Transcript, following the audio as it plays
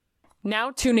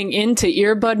Now tuning in to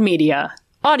Earbud Media.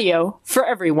 Audio for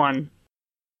everyone.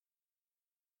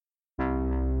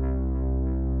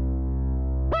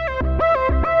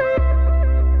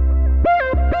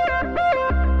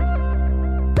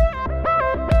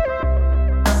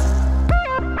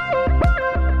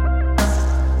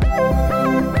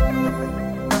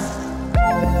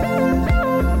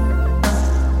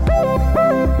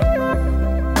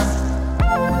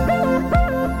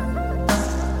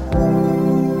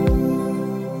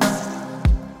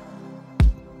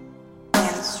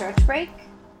 Break.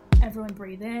 Everyone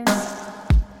breathe in,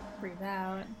 breathe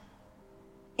out.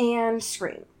 And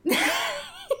scream.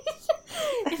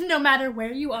 No matter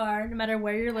where you are, no matter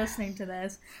where you're listening to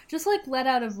this, just like let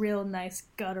out a real nice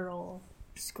guttural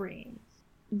scream.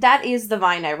 That is the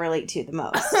Vine I relate to the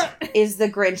most, is the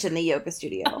Grinch in the yoga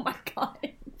studio. Oh my god.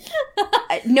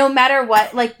 No matter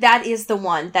what, like, that is the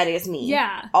one that is me.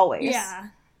 Yeah. Always. Yeah.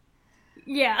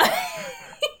 Yeah.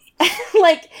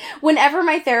 Like, whenever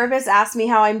my therapist asks me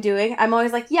how I'm doing, I'm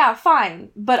always like, yeah, fine.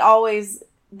 But always,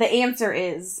 the answer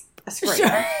is a scream.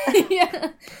 Sure. Yeah.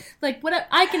 Like,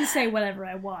 I can say whatever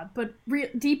I want, but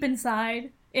deep inside,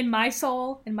 in my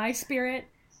soul, in my spirit,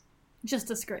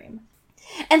 just a scream.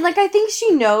 And, like, I think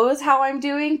she knows how I'm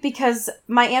doing because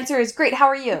my answer is, great, how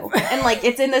are you? And, like,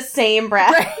 it's in the same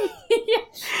breath. Right.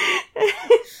 Yeah.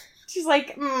 She's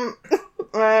like,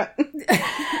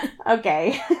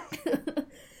 okay.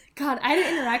 God, I had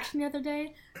an interaction the other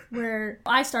day where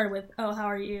I started with, oh, how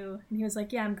are you? And he was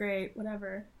like, yeah, I'm great,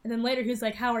 whatever. And then later he was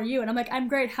like, how are you? And I'm like, I'm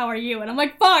great, how are you? And I'm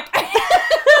like, fuck! It's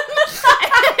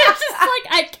just like,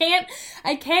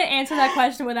 I can't answer that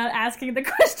question without asking the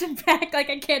question back.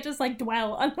 Like, I can't just, like,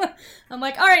 dwell. I'm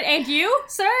like, alright, and you,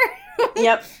 sir?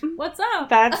 Yep. What's up?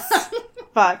 That's,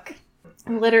 fuck.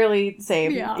 Literally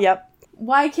same. Yeah. Yep.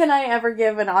 Why can't I ever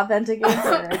give an authentic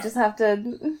answer? I just have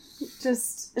to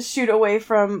just shoot away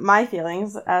from my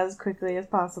feelings as quickly as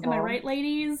possible. Am I right,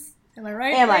 ladies? Am I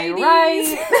right, Am ladies?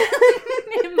 I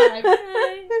right? Am I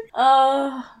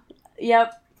right?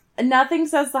 Yep. Nothing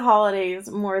says the holidays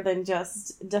more than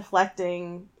just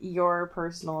deflecting your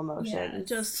personal emotions. Yeah,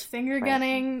 just finger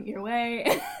gunning your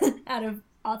way out of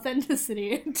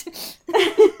authenticity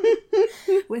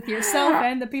with yourself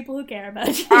and the people who care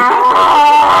about you.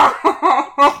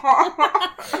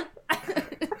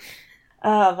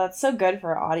 Oh, that's so good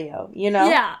for audio, you know?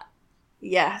 Yeah.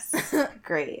 Yes.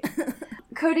 Great.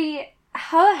 Cody,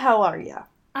 how the hell are you?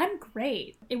 I'm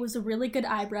great. It was a really good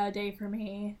eyebrow day for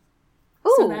me.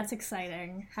 Ooh. So that's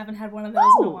exciting. Haven't had one of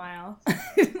those in a while.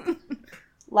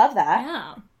 Love that.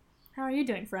 Yeah. How are you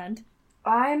doing, friend?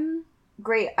 I'm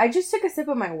great. I just took a sip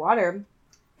of my water.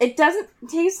 It doesn't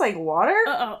taste like water.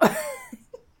 Uh-oh.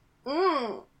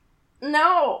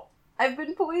 No. I've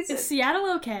been poisoned. Is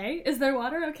Seattle okay? Is their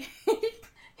water okay?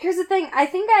 Here's the thing. I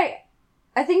think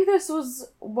this was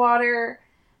water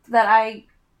that I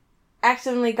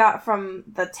accidentally got from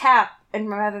the tap and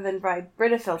rather than by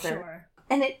Brita filter. Sure.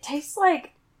 And it tastes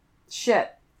like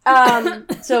shit.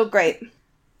 So great.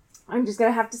 I'm just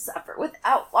gonna have to suffer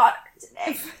without water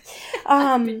today.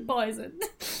 I've been poisoned.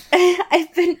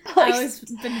 I've been poisoned. Ali's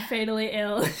been fatally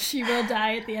ill. She will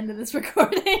die at the end of this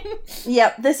recording.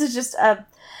 Yep, this is just a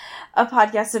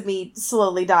podcast of me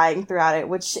slowly dying throughout it,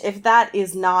 which if that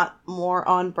is not more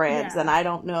on brand, then I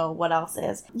don't know what else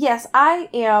is. Yes, I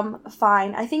am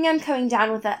fine. I think I'm coming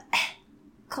down with a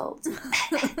cold.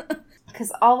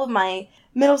 Because all of my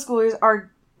middle schoolers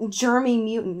are germy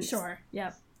mutants. Sure,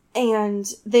 yep. And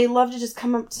they love to just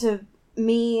come up to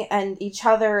me and each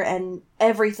other and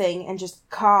everything and just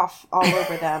cough all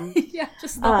over them. Yeah,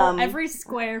 just the whole, every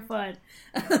square foot.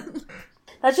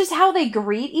 That's just how they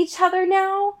greet each other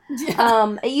now.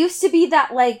 Yeah. It used to be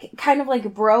that, like, kind of,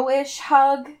 like, bro-ish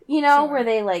hug, you know, Sure. where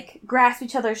they, like, grasp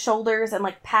each other's shoulders and,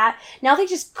 like, pat. Now they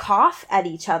just cough at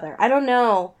each other. I don't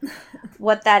know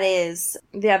what that is.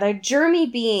 Yeah, they're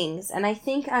germy beings, and I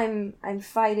think I'm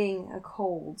fighting a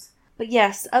cold. But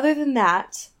yes, other than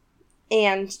that,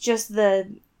 and just the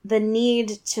need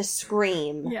to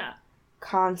scream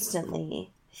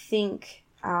constantly, think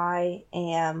I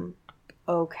am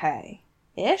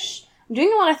okay-ish. I'm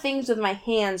doing a lot of things with my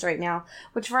hands right now,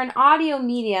 which for an audio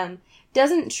medium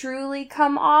doesn't truly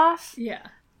come off. Yeah.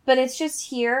 But it's just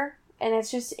here, and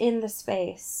it's just in the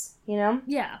space, you know?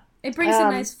 Yeah. It brings a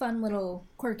nice, fun little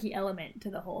quirky element to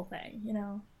the whole thing, you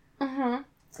know? Mm-hmm. A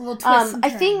little twist and I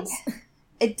turns. think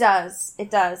it does. It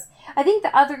does. I think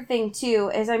the other thing, too,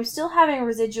 is I'm still having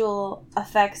residual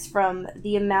effects from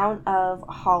the amount of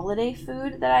holiday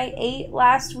food that I ate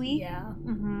last week. Yeah.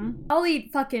 Mm-hmm. I'll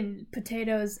eat fucking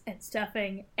potatoes and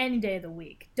stuffing any day of the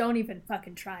week. Don't even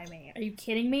fucking try me. Are you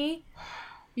kidding me?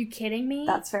 You kidding me?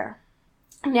 That's fair.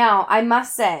 Now, I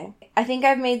must say, I think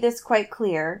I've made this quite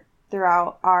clear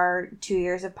throughout our 2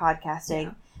 years of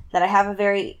podcasting that I have a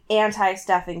very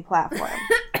anti-stuffing platform.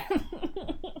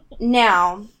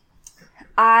 Now,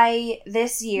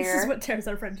 this year... This is what tears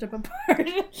our friendship apart.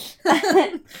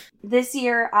 This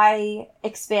year, I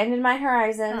expanded my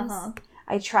horizons. Uh-huh.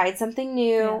 I tried something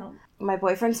new. Yeah. My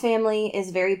boyfriend's family is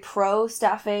very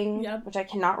pro-stuffing, Yep. which I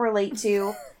cannot relate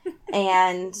to.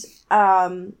 And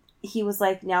he was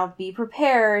like, now be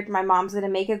prepared. My mom's going to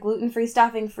make a gluten-free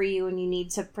stuffing for you, and you need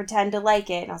to pretend to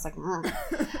like it. And I was like,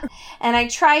 And I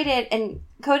tried it, and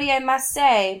Cody, I must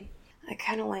say, I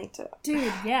kind of liked it.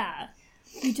 Dude, yeah.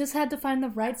 You just had to find the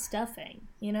right stuffing,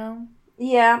 you know?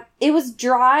 Yeah, it was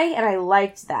dry, and I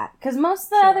liked that. Because most of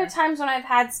the other times when I've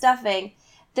had stuffing,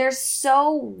 they're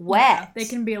so wet. Yeah, they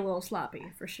can be a little sloppy,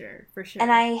 for sure.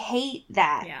 And I hate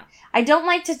that. Yeah. I don't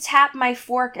like to tap my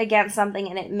fork against something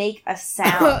and it make a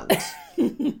sound.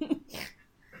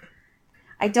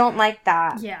 I don't like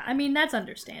that. Yeah, I mean, that's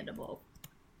understandable.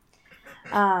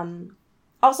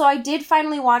 Also, I did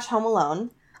finally watch Home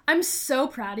Alone. I'm so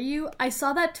proud of you. I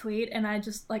saw that tweet and I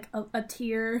just, like, a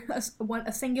tear,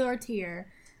 a singular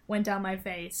tear went down my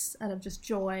face out of just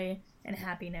joy and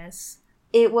happiness.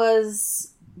 It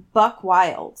was buck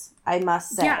wild, I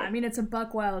must say. Yeah, I mean, it's a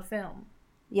buck wild film.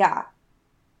 Yeah.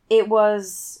 It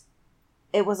was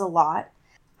a lot.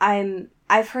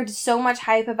 I've heard so much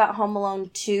hype about Home Alone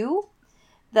 2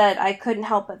 that I couldn't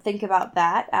help but think about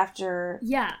that after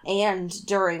and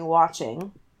during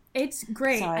watching. It's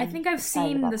great. So I think I've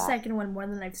seen the that. second one more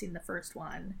than I've seen the first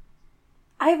one.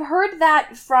 I've heard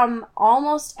that from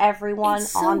almost everyone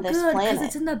it's so on this good, planet. because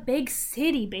it's in the big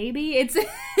city, baby. It's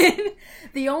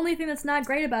the only thing that's not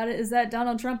great about it is that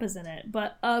Donald Trump is in it.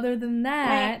 But other than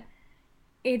that,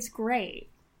 it's great.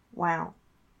 Wow.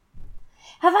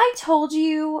 Have I told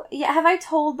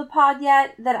the pod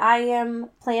yet that I am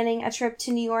planning a trip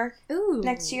to New York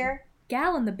next year?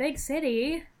 Gal in the big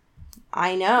city.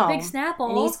 I know. The big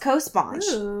Snapple. An East Coast bunch.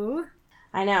 Ooh.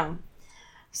 I know.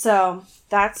 So,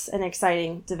 that's an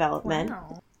exciting development.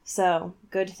 Wow. So,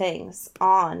 good things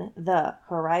on the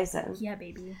horizon. Yeah,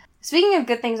 baby. Speaking of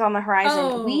good things on the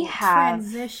horizon, we have...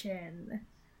 transition.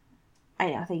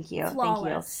 I know, thank you.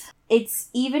 Flawless. Thank you. It's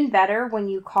even better when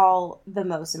you call the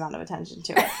most amount of attention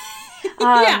to it.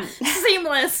 Yeah,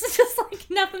 seamless. Just like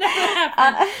nothing ever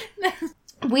happened.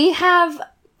 We have...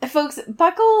 Folks,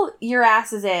 buckle your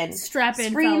asses in. Strap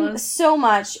in, Scream fellas. so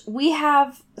much. We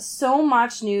have so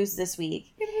much news this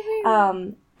week.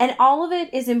 And all of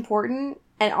it is important,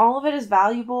 and all of it is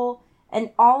valuable, and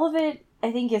all of it,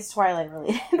 I think, is Twilight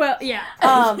related. Well, yeah.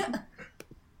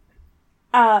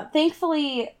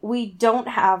 Thankfully, we don't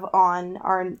have on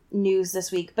our news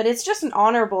this week, but it's just an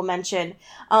honorable mention.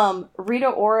 Rita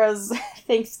Ora's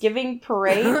Thanksgiving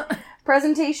parade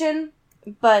presentation.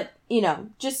 But,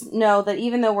 just know that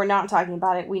even though we're not talking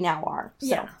about it, we now are.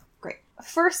 So, great.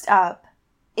 First up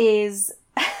is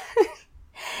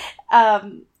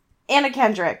Anna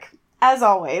Kendrick, as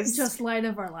always. Just light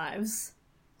of our lives.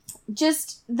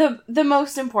 Just the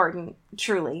most important,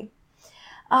 truly.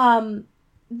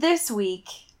 This week,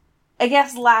 I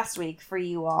guess last week for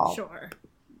you all. Sure.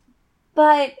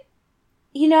 But,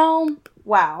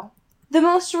 wow. The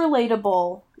most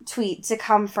relatable tweet to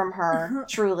come from her,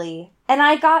 truly. And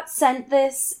I got sent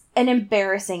this an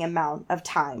embarrassing amount of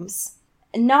times.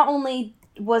 Not only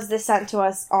was this sent to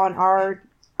us on our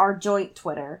joint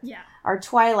Twitter, our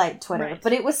Twilight Twitter,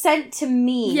 but it was sent to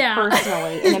me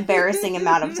personally an embarrassing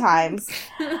amount of times.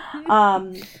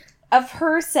 Of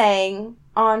her saying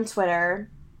on Twitter,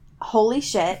 "Holy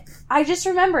shit, I just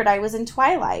remembered I was in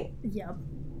Twilight." Yep.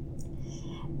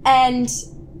 And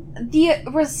the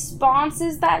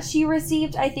responses that she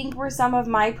received, I think, were some of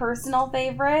my personal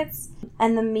favorites.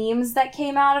 And the memes that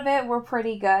came out of it were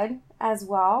pretty good as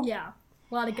well. Yeah.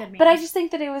 A lot of good memes. But I just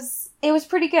think that it was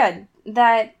pretty good.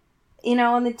 That,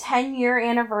 on the 10-year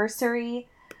anniversary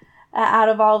out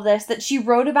of all of this, that she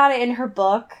wrote about it in her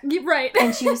book. Right.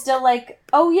 And she was still like,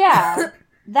 oh yeah,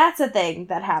 that's a thing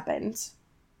that happened.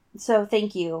 So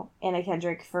thank you, Anna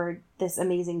Kendrick, for this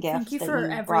amazing gift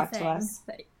that you brought to us.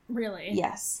 Really?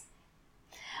 Yes.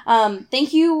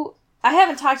 Thank you. I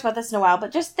haven't talked about this in a while,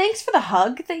 but just thanks for the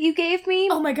hug that you gave me.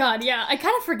 Oh my god, yeah. I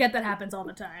kind of forget that happens all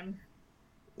the time.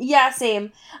 Yeah,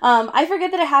 same. I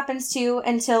forget that it happens too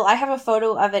until I have a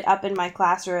photo of it up in my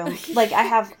classroom. Like, I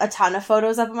have a ton of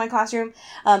photos up in my classroom,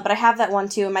 but I have that one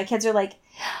too, and my kids are like,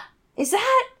 is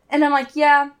that? And I'm like,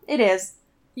 yeah, it is.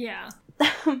 Yeah.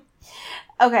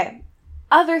 Okay.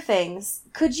 Other things.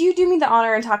 Could you do me the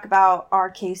honor and talk about our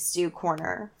Case Stew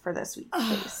corner for this week,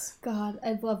 please? God,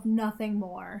 I'd love nothing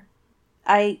more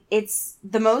It's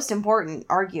the most important,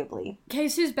 arguably.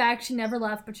 Casey's back. She never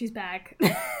left, but she's back.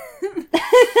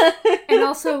 And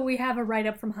also, we have a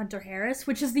write-up from Hunter Harris,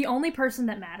 which is the only person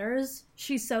that matters.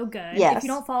 She's so good. Yes. If you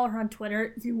don't follow her on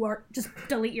Twitter, just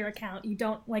delete your account. You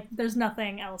don't, there's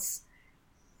nothing else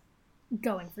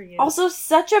going for you. Also,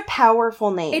 such a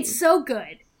powerful name. It's so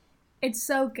good. It's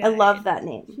so good. I love that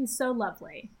name. She's so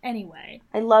lovely. Anyway.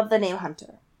 I love the name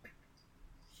Hunter.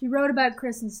 She wrote about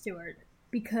Kristen Stewart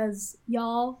because,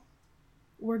 y'all,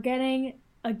 we're getting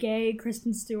a gay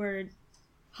Kristen Stewart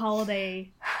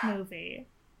holiday movie.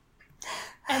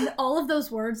 And all of those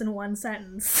words in one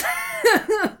sentence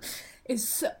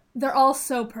they're all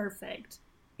so perfect.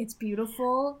 It's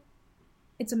beautiful.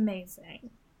 It's amazing.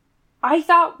 I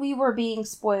thought we were being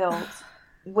spoiled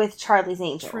with Charlie's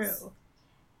Angels. True.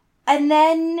 And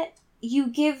then you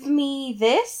give me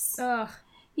this? Ugh.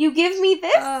 You give me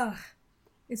this? Ugh.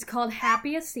 It's called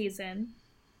Happiest Season.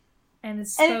 And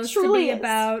it's supposed to be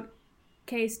about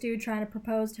K-Stu trying to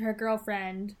propose to her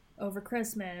girlfriend over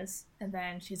Christmas. And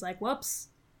then she's like, whoops.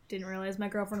 Didn't realize my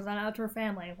girlfriend was not out to her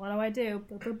family. What do I do?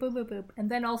 Boop, boop, boop, boop, boop.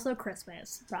 And then also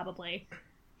Christmas, probably.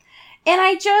 And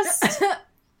I just...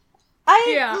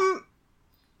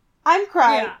 I'm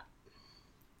crying.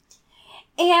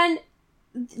 Yeah. And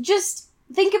just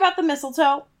think about the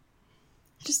mistletoe.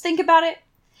 Just think about it.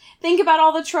 Think about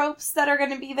all the tropes that are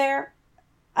going to be there.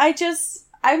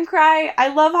 I'm crying. I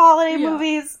love holiday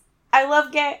movies. I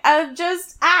love gay. I'm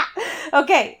just,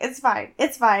 okay, it's fine.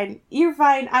 It's fine. You're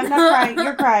fine. I'm not crying.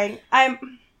 You're crying.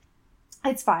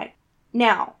 It's fine.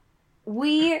 Now,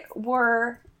 we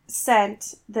were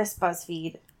sent this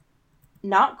BuzzFeed,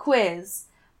 not quiz,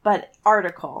 but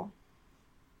article.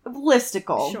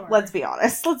 Listicle. Sure. Let's be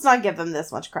honest. Let's not give them this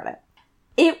much credit.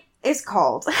 It is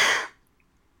called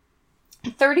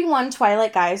 31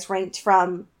 Twilight Guys ranked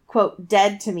from, quote,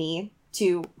 dead to me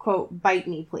to, quote, bite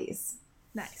me, please.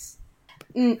 Nice.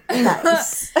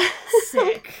 Nice.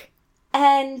 Sick.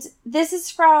 And this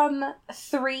is from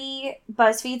 3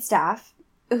 BuzzFeed staff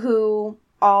who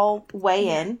all weigh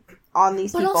in on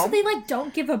these people. But also they,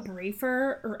 don't give a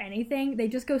briefer or anything. They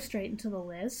just go straight into the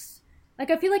list. I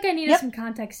feel like I needed some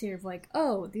context here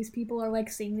of, these people are,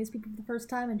 seeing these people for the first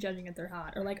time and judging if they're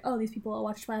hot. Or, these people all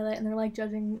watch Twilight and they're,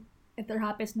 judging if they're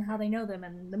hot based on how they know them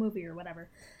and the movie or whatever.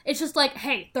 It's just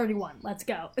hey, 31, let's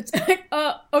go. It's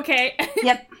okay.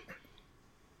 Yep.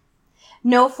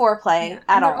 No foreplay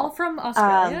at all. They're all from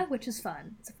Australia, which is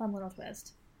fun. It's a fun little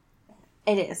twist.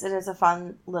 It is. It is a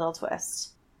fun little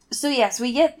twist. So yes,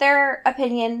 we get their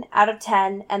opinion out of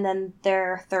 10 and then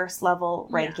their thirst level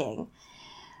ranking. Yeah.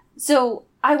 So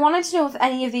I wanted to know if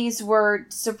any of these were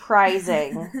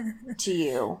surprising to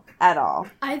you at all.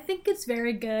 I think it's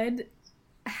very good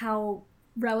how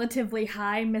relatively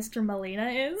high Mr. Molina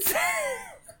is.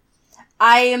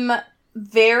 I'm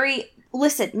very...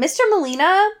 Listen, Mr.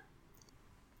 Molina...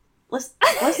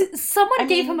 Listen, someone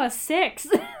gave him a 6.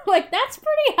 That's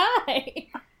pretty high.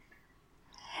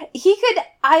 He could...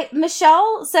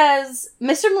 Michelle says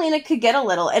Mr. Molina could get a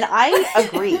little, and I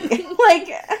agree.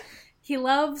 He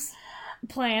loves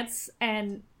plants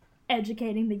and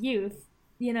educating the youth,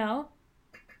 And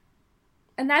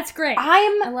that's great.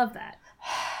 I love that.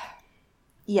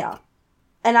 Yeah.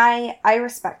 And I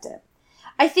respect it.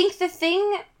 I think the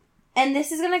thing, and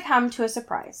this is going to come to a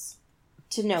surprise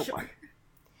to no one.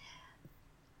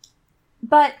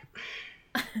 But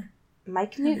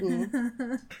Mike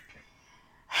Newton,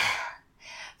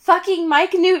 fucking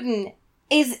Mike Newton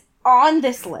is on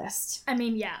this list. I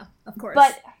mean, yeah, of course.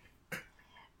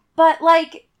 But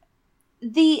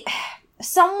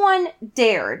someone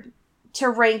dared to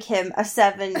rank him a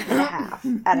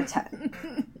 7.5 out of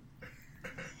 10.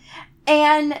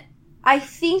 And I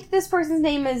think this person's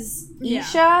name is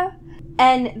Isha. Yeah.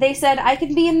 And they said, I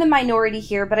can be in the minority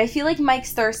here, but I feel like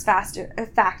Mike's thirst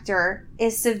factor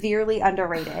is severely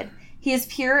underrated. He is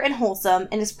pure and wholesome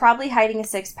and is probably hiding a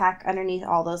 6-pack underneath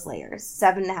all those layers.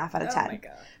 7.5 out of 10. Oh my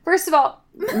God. First of all,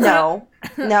 no,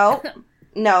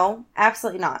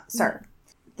 absolutely not, sir.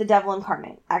 The devil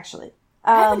incarnate, actually.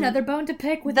 I have another bone to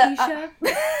pick with Isha.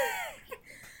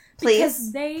 Please.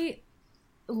 Because they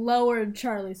lowered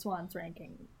Charlie Swan's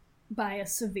ranking by a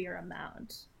severe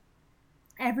amount.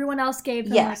 Everyone else gave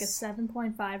him a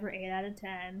 7.5 or 8 out of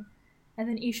 10. And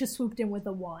then Isha swooped in with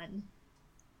a 1.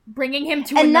 Bringing him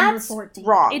to a number 14.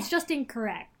 Wrong. It's just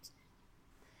incorrect.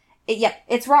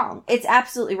 It's wrong. It's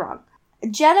absolutely wrong.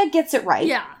 Jenna gets it right.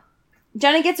 Yeah.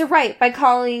 Jenna gets it right by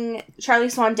calling Charlie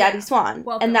Swan Daddy Swan.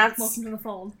 Welcome to the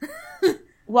fold.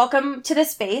 Welcome to the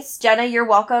space. Jenna, you're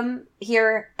welcome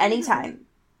here anytime.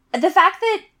 The fact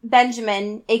that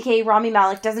Benjamin, aka Rami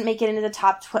Malek, doesn't make it into the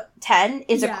top 10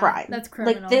 is a crime. That's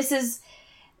criminal. Like,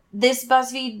 this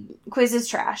BuzzFeed quiz is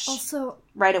trash. Also,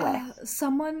 right away.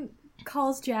 Someone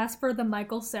calls Jasper the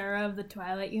Michael Cera of the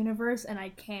Twilight universe, and I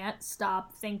can't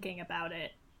stop thinking about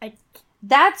it.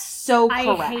 That's so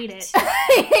correct. I hate it.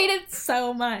 I hate it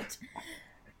so much.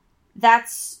 That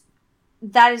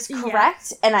is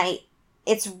correct, and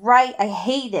it's right. I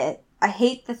hate it. I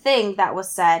hate the thing that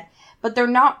was said, but they're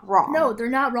not wrong. No, they're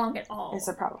not wrong at all. It's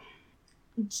a problem.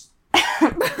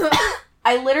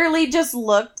 I literally just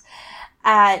looked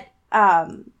at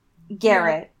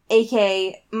Garrett,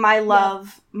 aka my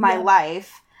love, my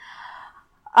life,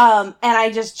 and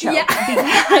I just choked. Yeah,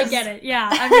 because... I get it. Yeah,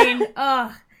 I mean,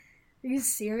 are you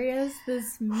serious?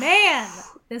 This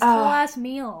whole ass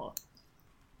meal.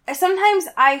 Sometimes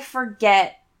I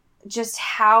forget just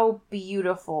how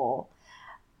beautiful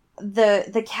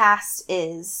the cast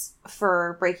is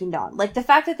for Breaking Dawn. Like, the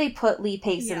fact that they put Lee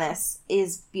Pace in this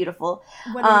is beautiful.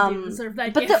 What do you deserve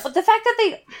that but gift? the fact that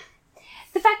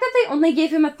they only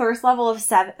gave him a thirst level of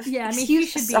 7. Yeah, I mean, he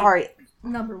should be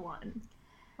number 1.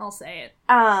 I'll say it.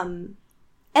 And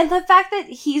the fact that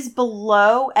he's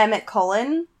below Emmett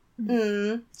Cullen.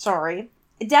 Sorry.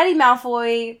 Daddy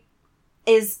Malfoy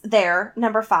is there,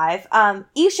 number 5.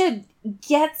 Isha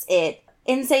gets it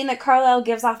in saying that Carlisle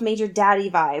gives off major daddy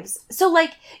vibes. So,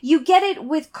 like, you get it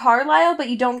with Carlisle, but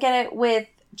you don't get it with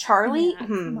Charlie? Yeah,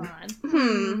 come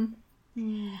on.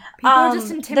 People are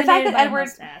just intimidated the fact that by Edward... a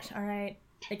mustache, alright?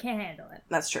 They can't handle it.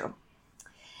 That's true.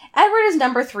 Edward is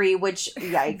number 3, which,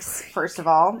 yikes, first of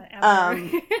all.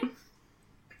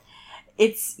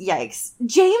 It's yikes.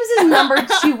 James is number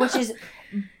 2, which is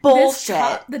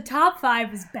bullshit. The top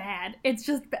 5 is bad. It's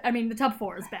just, I mean, the top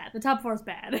 4 is bad. The top 4 is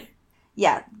bad.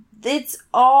 Yeah, it's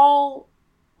all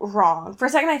wrong. For a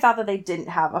second, I thought that they didn't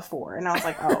have a 4, and I was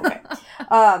like, oh, okay.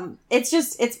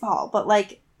 It's Paul, but,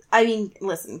 like, I mean,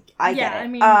 listen, I get it. I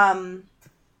mean,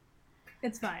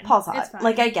 it's fine. Paul's hot. It's fine.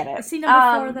 Like, I get it. Is he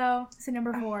number 4, though? Is he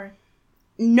number 4?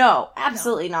 No,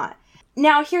 absolutely not.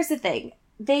 Now, here's the thing.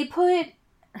 They put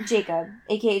Jacob,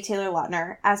 aka Taylor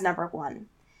Lautner, as number 1.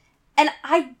 And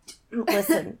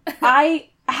listen, I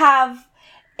have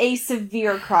a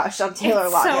severe crush on Taylor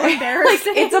Lautner. So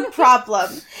embarrassing. Like, it's a problem.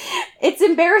 It's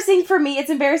embarrassing for me. It's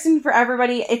embarrassing for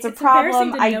everybody. It's a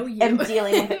problem. I am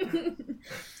dealing with it.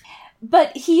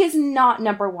 But he is not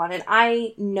number 1, and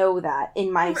I know that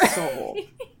in my soul.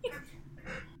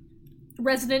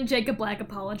 Resident Jacob Black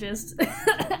apologist.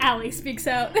 Allie speaks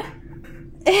out.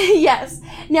 Yes.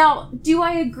 Now, do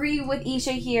I agree with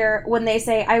Isha here when they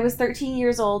say, I was 13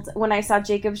 years old when I saw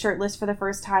Jacob shirtless for the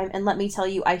first time, and let me tell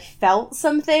you, I felt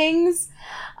some things?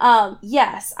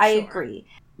 Yes, I agree.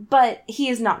 But he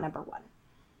is not number 1.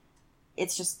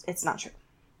 It's not true.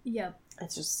 Yep.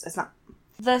 It's not.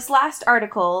 This last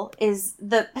article is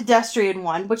the pedestrian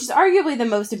one, which is arguably the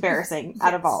most embarrassing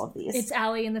out of all of these. It's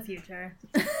Allie in the future.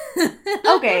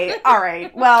 Okay,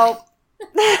 alright. Well...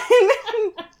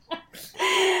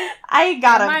 I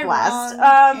got a blast.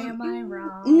 Am I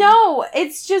wrong? No,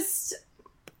 it's just...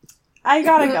 I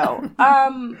gotta go.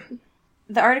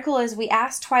 The article is, we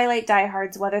asked Twilight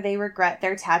diehards whether they regret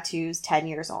their tattoos 10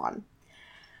 years on.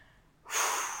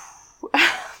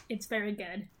 It's very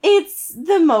good. It's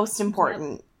the most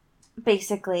important,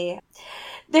 basically.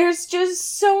 There's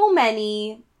just so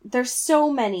many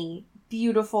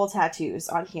beautiful tattoos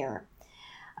on here.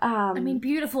 I mean,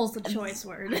 beautiful is the choice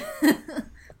word.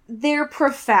 They're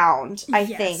profound, I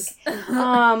think.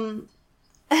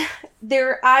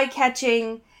 They're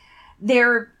eye-catching.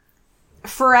 They're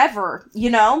forever, you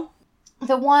know?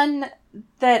 The one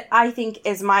that I think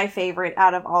is my favorite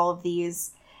out of all of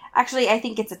these, actually, I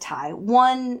think it's a tie.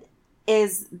 One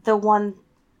is the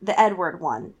Edward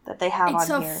one that they have on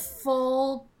here. It's a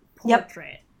full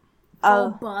portrait.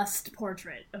 Full bust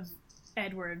portrait of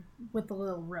Edward with the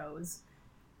little rose.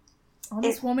 On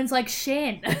this woman's, like,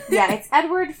 shin. Yeah, it's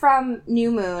Edward from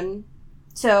New Moon.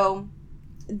 So,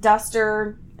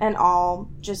 duster and all,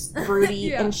 just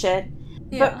broody and shit.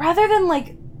 Yeah. But rather than,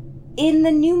 like, in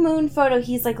the New Moon photo,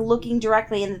 he's, like, looking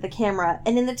directly into the camera.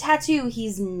 And in the tattoo,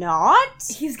 he's not.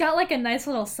 He's got, like, a nice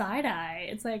little side eye.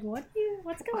 It's like, what's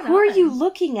going on? Who are you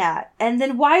looking at? And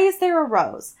then why is there a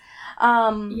rose?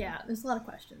 Yeah, there's a lot of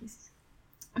questions.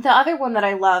 The other one that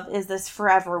I love is this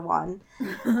Forever one.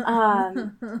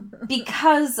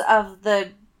 Because of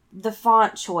the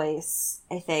font choice,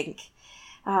 I think.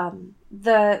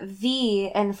 The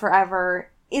V in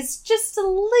Forever is just a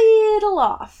little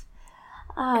off.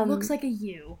 It looks like a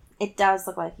U. It does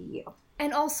look like a U.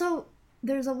 And also,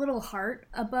 there's a little heart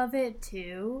above it,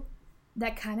 too,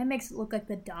 that kind of makes it look like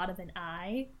the dot of an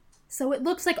I. So it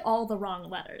looks like all the wrong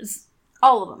letters.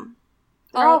 All of them.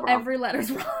 They're all wrong. Every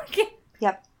letter's wrong.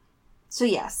 Yep. So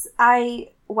yes,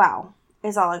 wow,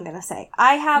 is all I'm gonna say.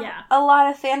 I have a lot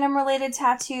of fandom-related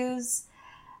tattoos.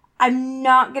 I'm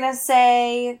not gonna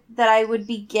say that I would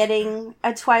be getting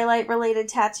a Twilight-related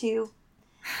tattoo.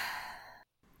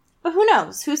 But who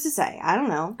knows? Who's to say? I don't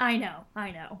know. I know.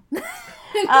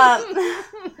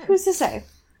 Who's to say?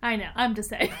 I know. I'm just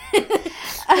saying.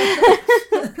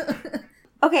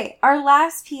 Okay, our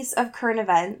last piece of current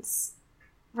events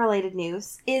related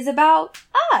news is about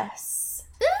us.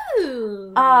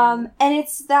 Ooh. And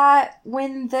it's that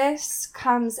when this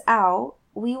comes out,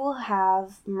 we will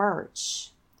have merch,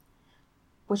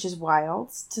 which is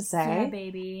wild to say. Yeah,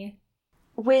 baby.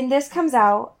 When this comes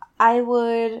out, I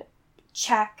would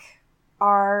check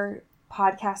our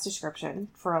podcast description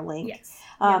for a link. Yes.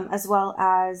 As well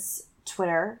as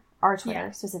Twitter, our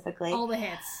Twitter specifically. All the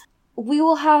hits. We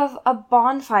will have a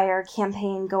bonfire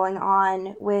campaign going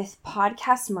on with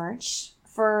podcast merch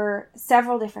for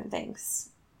several different things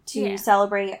to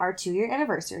celebrate our 2-year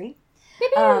anniversary.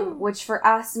 Which for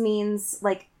us means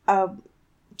like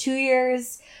 2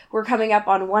 years. We're coming up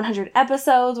on 100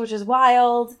 episodes, which is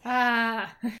wild. And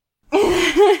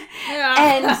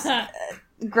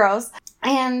gross.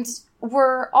 And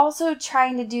we're also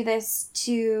trying to do this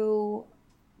to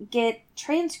get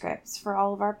transcripts for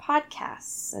all of our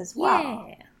podcasts as well.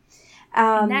 Yeah.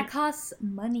 And that costs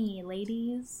money,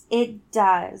 ladies. It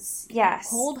does,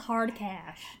 yes. Cold hard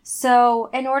cash.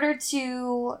 So in order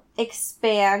to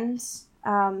expand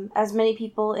as many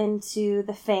people into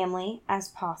the family as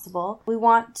possible, we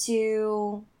want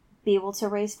to be able to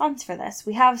raise funds for this.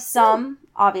 We have some,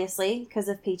 obviously, because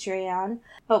of Patreon,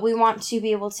 but we want to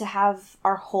be able to have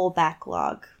our whole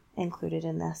backlog included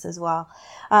in this as well.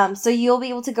 So you'll be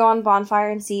able to go on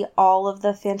Bonfire and see all of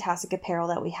the fantastic apparel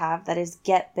that we have that is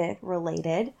Get Bit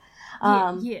related.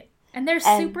 Yeah. And they're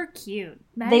super cute.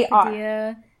 They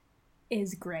are.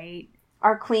 Is great.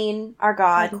 Our queen, our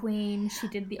god. Our queen. She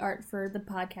did the art for the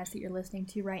podcast that you're listening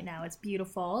to right now. It's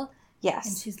beautiful. Yes.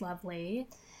 And she's lovely.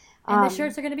 And the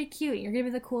shirts are going to be cute. You're going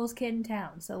to be the coolest kid in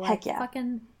town. So, like, heck yeah.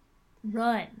 Fucking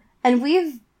run. And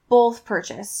we've both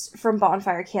purchased from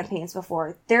Bonfire campaigns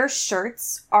before. Their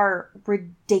shirts are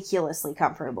ridiculously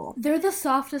comfortable. They're the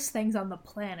softest things on the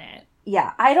planet.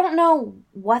 Yeah, I don't know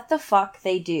what the fuck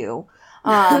they do.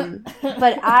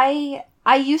 But I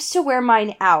used to wear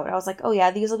mine out. I was like, oh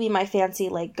yeah, these will be my fancy,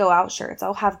 like, go out shirts.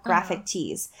 I'll have graphic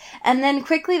tees. And then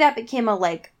quickly that became a,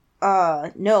 like,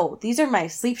 no, these are my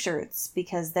sleep shirts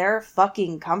because they're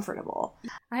fucking comfortable.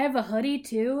 I have a hoodie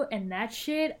too, and that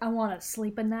shit, I want to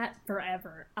sleep in that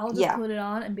forever. I'll just put it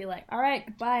on and be like, all right,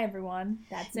 goodbye everyone.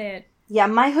 That's it. Yeah,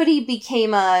 my hoodie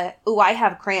became a, I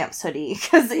have cramps hoodie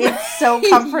because it's so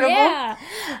comfortable.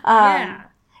 Yeah.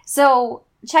 So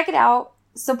check it out,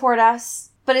 support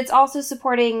us, but it's also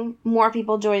supporting more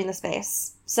people joining the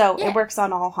space. So it works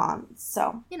on all hands.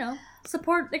 So, you know,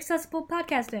 support accessible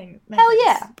podcasting methods. Hell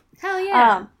yeah. Hell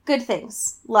yeah. Good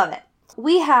things. Love it.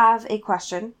 We have a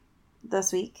question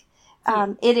this week.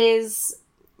 It is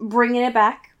bringing it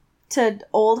back to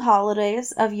old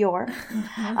holidays of yore.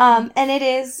 And it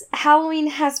is, Halloween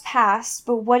has passed,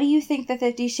 but what do you think the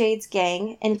 50 Shades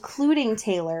gang, including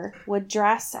Taylor, would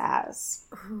dress as?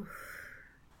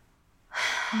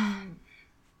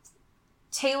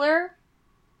 Taylor,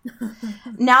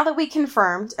 now that we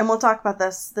confirmed, and we'll talk about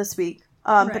this week,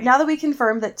 but now that we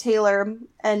confirmed that Taylor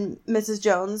and Mrs.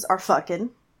 Jones are fucking,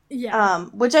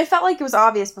 which I felt like it was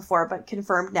obvious before, but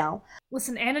confirmed now.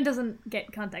 Listen, Anna doesn't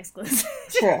get context clues.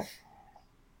 True.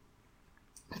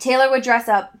 Taylor would dress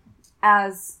up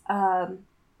as,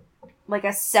 like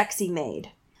a sexy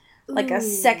maid. Like a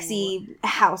sexy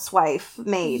housewife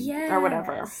maid, or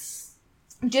whatever.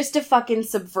 Just to fucking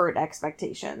subvert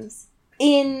expectations.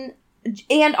 And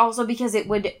also because it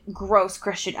would gross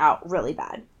Christian out really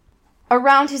bad.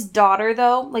 Around his daughter,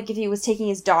 though, like if he was taking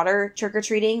his daughter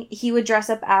trick-or-treating, he would dress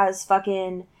up as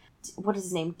fucking, what is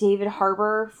his name? David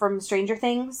Harbour from Stranger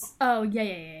Things. Oh,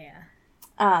 yeah.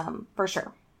 For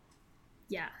sure.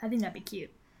 Yeah, I think that'd be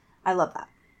cute. I love that.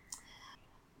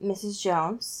 Mrs.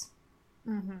 Jones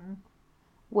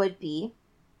would be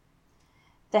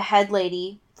the head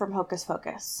lady from Hocus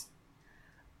Pocus.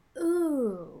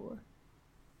 Ooh.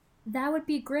 That would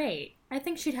be great. I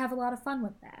think she'd have a lot of fun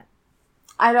with that.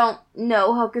 I don't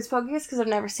know Hocus Pocus because I've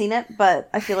never seen it, but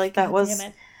I feel like that was...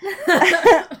 Damn it.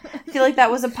 I feel like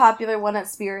that was a popular one at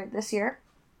Spirit this year.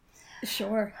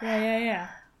 Sure. Yeah.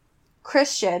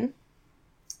 Christian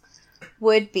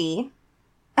would be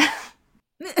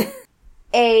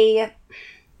a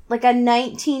like a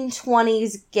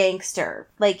 1920s gangster.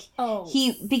 Like,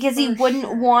 because he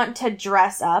wouldn't want to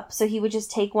dress up, so he would just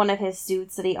take one of his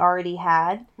suits that he already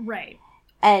had. Right.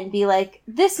 And be like,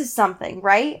 this is something,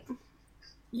 right?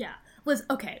 Yeah.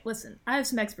 Listen. I have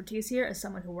some expertise here as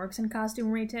someone who works in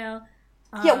costume retail.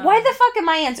 Yeah, why the fuck am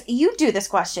I answering? You do this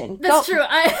question. That's true.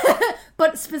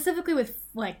 But specifically with,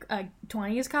 like,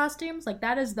 20s costumes, like,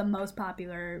 that is the most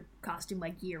popular costume,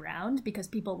 like, year-round, because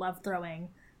people love throwing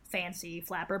fancy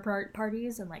flapper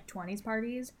parties and, like, 20s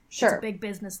parties. Sure. It's a big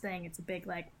business thing. It's a big,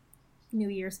 like, New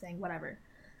Year's thing, whatever.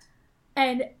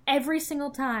 And every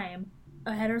single time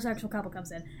a heterosexual couple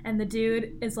comes in, and the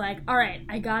dude is like, all right,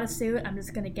 I got a suit, I'm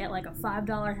just gonna get, like, a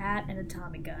 $5 hat and a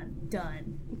Tommy gun.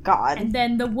 Done. God. And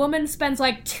then the woman spends,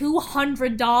 like,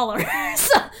 $200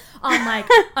 on, like,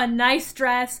 a nice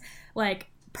dress, like,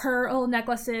 pearl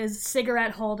necklaces,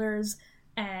 cigarette holders,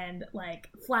 and, like,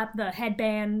 the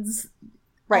headbands,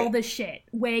 all this shit.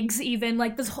 Wigs, even,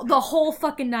 like, the whole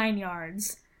fucking 9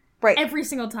 yards. Right. Every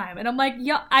single time. And I'm like,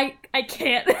 yeah, I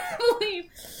can't believe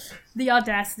the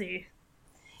audacity.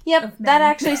 Yep, that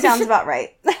actually sounds about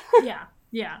right. Yeah.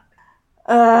 Yeah,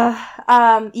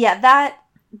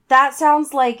 that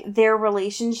sounds like their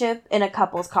relationship in a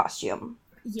couple's costume.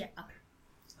 Yeah.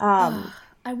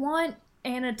 I want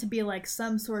Anna to be, like,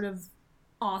 some sort of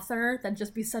author that'd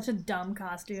just be such a dumb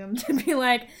costume to be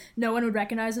like, no one would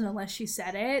recognize it unless she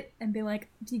said it, and be like,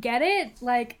 do you get it?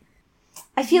 Like,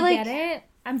 I feel like... get it?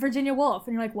 I'm Virginia Woolf.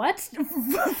 And you're like, what? See,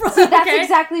 that's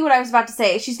exactly what I was about to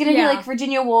say. She's gonna be like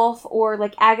Virginia Woolf or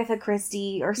like Agatha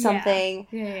Christie or something.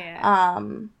 Yeah.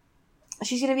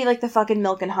 She's gonna be like the fucking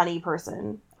Milk and Honey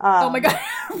person. Oh my god.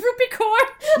 Ruby Kaur?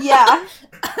 Yeah.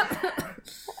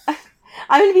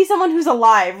 I'm gonna be someone who's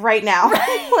alive right now.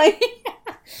 Like,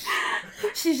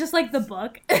 she's just like the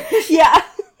book. Yeah.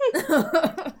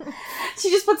 She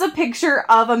just puts a picture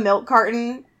of a milk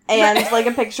carton and like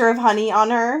a picture of honey on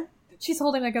her. She's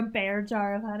holding, like, a bear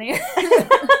jar of honey.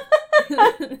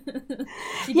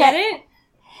 You get it?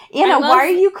 Anna, why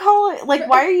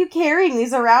are you carrying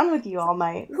these around with you all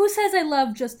night? Who says I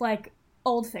love just, like,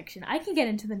 old fiction? I can get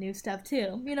into the new stuff,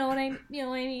 too. You know what I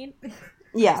mean?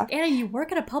 Yeah. Anna, you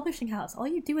work at a publishing house. All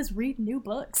you do is read new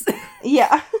books.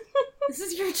 Yeah. This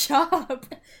is your job.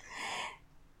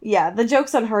 Yeah, the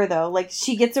joke's on her, though. Like,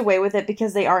 she gets away with it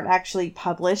because they aren't actually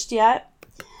published yet.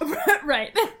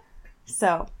 Right.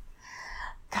 So...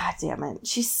 God damn it.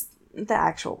 She's the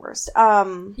actual worst.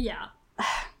 Yeah.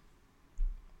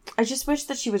 I just wish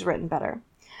that she was written better.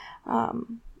 I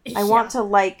want to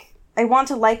like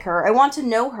her. I want to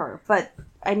know her, but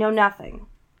I know nothing.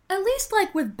 At least,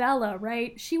 like, with Bella,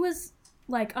 right? She was,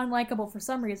 like, unlikable for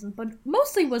some reasons, but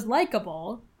mostly was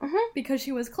likable. Mm-hmm. Because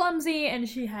she was clumsy, and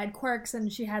she had quirks, and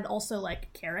she had also,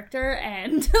 like, character,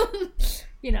 and,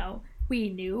 you know, we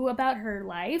knew about her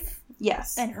life.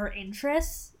 Yes. And her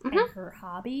interests, mm-hmm. and her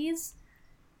hobbies.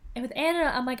 And with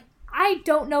Anna, I'm like, I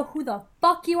don't know who the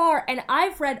fuck you are, and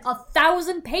I've read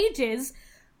 1,000 pages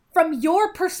from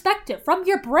your perspective, from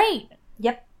your brain.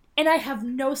 Yep. And I have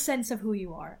no sense of who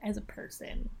you are as a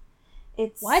person.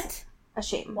 It's... What? A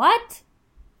shame. What?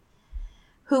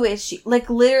 Who is she?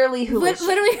 Like, literally, who is she?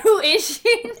 Literally, who is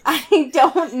she? I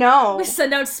don't know. We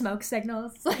send out smoke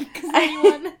signals. Like, does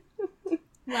anyone...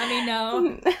 Let me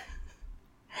know.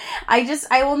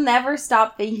 I will never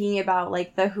stop thinking about,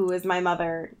 like, the who is my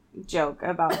mother joke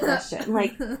about Christian.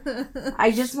 Like,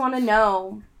 I just want to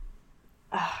know.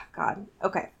 Oh, God.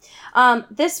 Okay.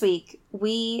 This week,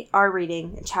 we are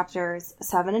reading chapters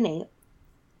 7 and 8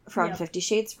 from 50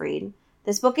 Shades Freed.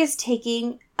 This book is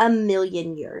taking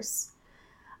 1,000,000 years.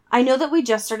 I know that we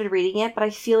just started reading it, but I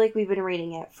feel like we've been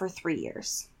reading it for 3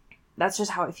 years. That's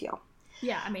just how I feel.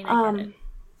 Yeah, I mean, I get it.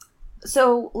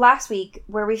 So, last week,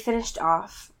 where we finished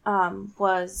off,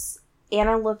 was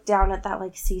Anna looked down at that,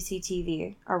 like,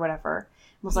 CCTV or whatever,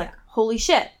 and was like, holy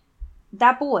shit,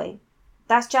 that boy,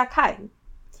 that's Jack Hyde.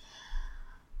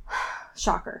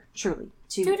 Shocker, truly,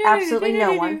 to absolutely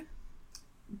no one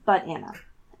but Anna.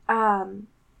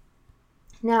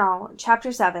 Now,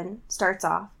 chapter 7 starts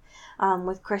off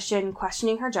with Christian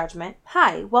questioning her judgment.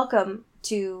 Hi, welcome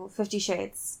to 50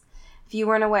 Shades. If you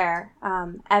weren't aware,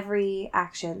 every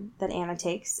action that Anna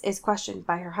takes is questioned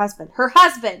by her husband. Her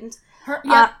husband!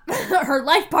 Her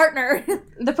life partner!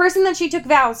 The person that she took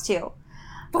vows to.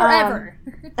 Forever.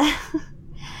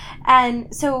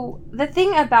 And so, the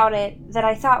thing about it that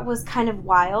I thought was kind of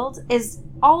wild is,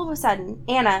 all of a sudden,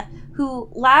 Anna, who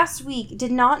last week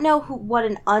did not know what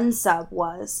an unsub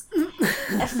was,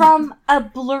 from a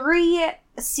blurry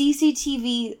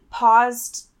CCTV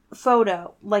paused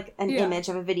photo, like an image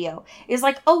of a video, is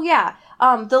like, oh yeah,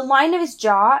 the line of his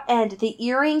jaw and the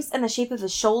earrings and the shape of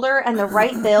his shoulder and the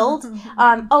right build.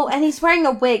 Oh, and he's wearing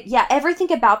a wig. Yeah,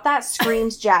 everything about that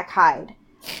screams Jack Hyde.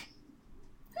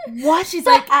 What? She's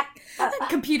like,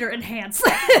 computer enhanced.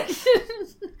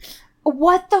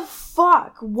 What the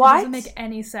fuck? What? It doesn't make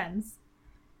any sense.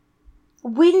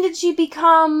 When did she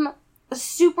become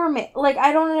Superman? Like,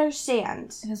 I don't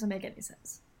understand. It doesn't make any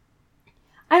sense.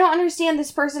 I don't understand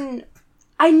this person.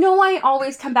 I know I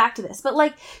always come back to this, but,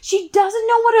 like, she doesn't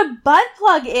know what a butt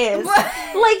plug is.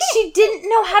 Like, she didn't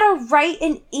know how to write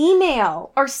an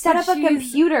email or set up a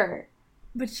computer.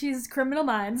 But she's Criminal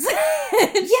Minds.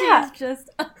 Yeah. She's just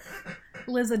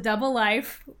lives a double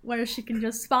life where she can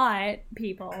just spot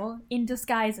people in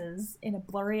disguises in a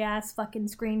blurry-ass fucking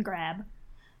screen grab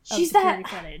of security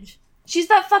footage. She's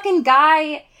that fucking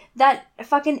guy, that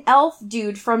fucking elf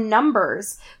dude from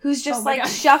Numbers, who's just, like,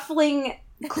 shuffling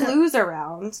clues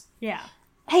around. Yeah.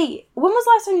 Hey, when was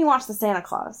the last time you watched The Santa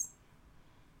Claus?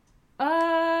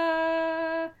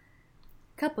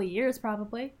 Couple years,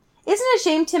 probably. Isn't it a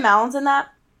shame Tim Allen's in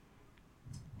that?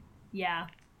 Yeah.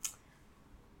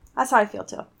 That's how I feel,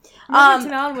 too.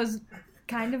 Tim Allen was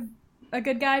kind of a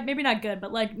good guy. Maybe not good,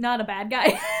 but, like, not a bad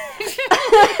guy.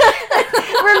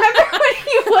 Remember when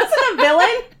he wasn't a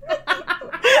villain?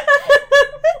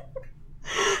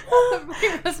 He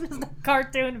was just a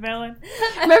cartoon villain.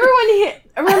 Remember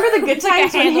the good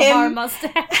times when him...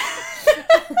 mustache.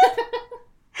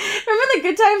 Remember the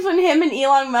good times when him and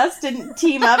Elon Musk didn't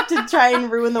team up to try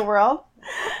and ruin the world?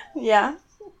 Yeah.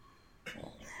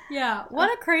 Yeah,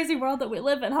 what a crazy world that we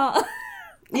live in, huh?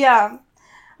 Yeah.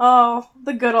 Oh,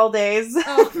 the good old days.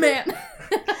 Oh, man.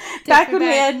 Back when we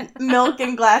had milk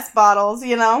in glass bottles,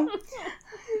 you know?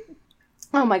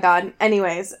 Oh my god.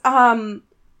 Anyways, so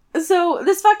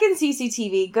this fucking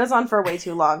CCTV goes on for way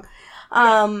too long.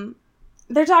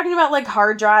 They're talking about, like,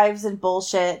 hard drives and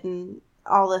bullshit and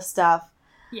all this stuff.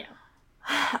 Yeah.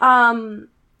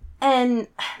 And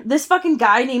this fucking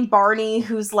guy named Barney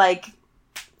who's, like,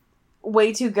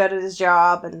 way too good at his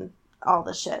job and all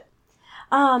this shit.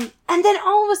 And then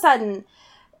all of a sudden,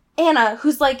 Anna,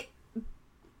 who's, like,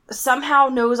 somehow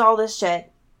knows all this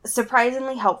shit,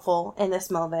 surprisingly helpful in this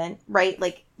moment, right?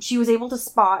 Like, she was able to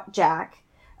spot Jack.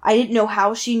 I didn't know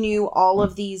how she knew all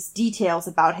of these details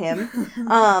about him.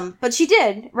 But she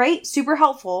did, right? Super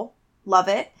helpful. Love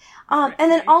it. And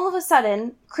then all of a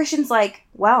sudden, Christian's like,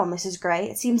 well, Mrs. Grey,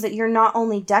 it seems that you're not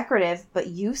only decorative, but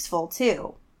useful,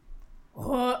 too.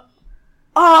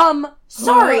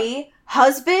 Sorry,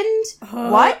 husband?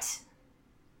 What?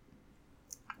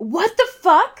 What the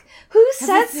fuck? Who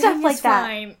says stuff like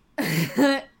that?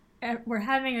 Fine. We're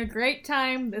having a great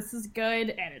time, this is good,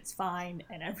 and it's fine,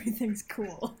 and everything's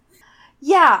cool.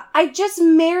 Yeah, I just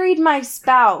married my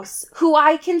spouse, who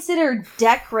I consider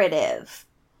decorative.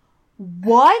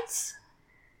 What?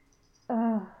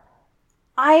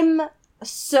 I'm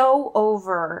so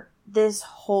over this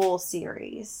whole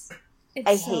series.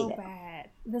 I hate it. Bad.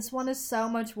 This one is so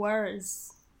much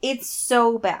worse. It's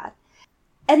so bad.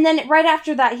 And then right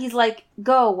after that, he's like,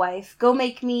 go, wife, go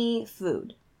make me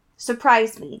food.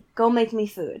 Surprise me. Go make me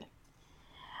food.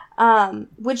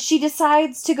 Which she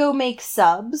decides to go make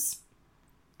subs.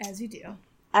 As you do.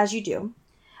 As you do.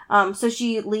 So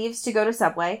she leaves to go to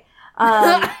Subway.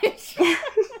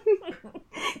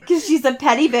 Because she's a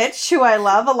petty bitch who I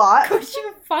love a lot. Could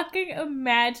you fucking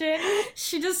imagine?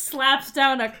 She just slaps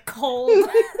down a cold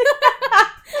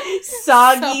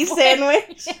soggy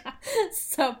sandwich. Yeah.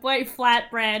 Subway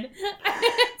flatbread.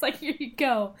 It's like, here you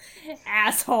go,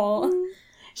 asshole.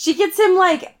 She gets him,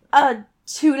 like, a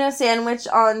tuna sandwich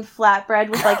on flatbread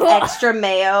with, like, extra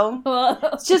mayo.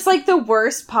 It's just, like, the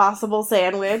worst possible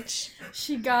sandwich.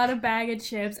 She got a bag of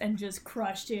chips and just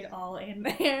crushed it all in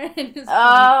there and just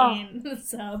put it in the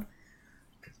sub.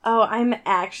 Oh, I'm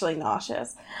actually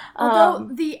nauseous.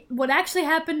 Although what actually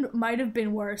happened might have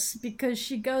been worse, because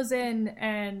she goes in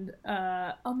and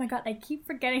oh my god, I keep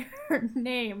forgetting her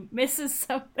name. Mrs.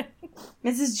 something.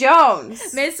 Mrs.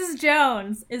 Jones. Mrs.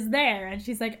 Jones is there and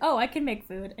she's like, "Oh, I can make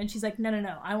food." And she's like,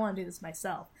 "No, I want to do this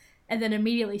myself." And then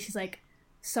immediately she's like,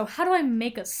 "So how do I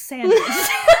make a sandwich?"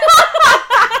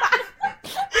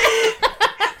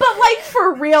 But, like,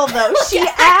 for real though, she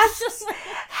asked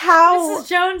how... Mrs.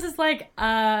 Jones is like,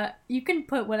 you can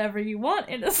put whatever you want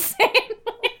in a sandwich.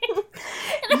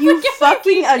 You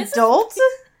fucking adult?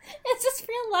 Is this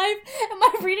real life? Am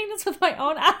I reading this with my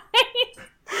own eyes?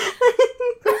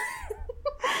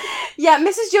 Yeah,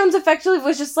 Mrs. Jones effectively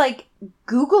was just like,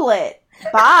 Google it.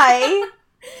 Bye.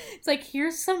 It's like,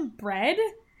 here's some bread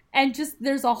and just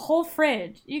there's a whole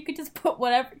fridge. You could just put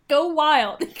whatever, go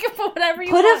wild. You can put whatever you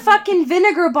Put want. a fucking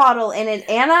vinegar bottle in it,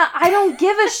 Anna. I don't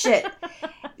give a shit.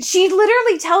 She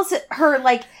literally tells her,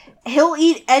 like, he'll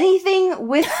eat anything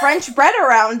with French bread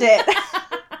around it.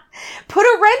 Put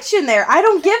a wrench in there. I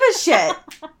don't give a shit.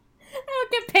 I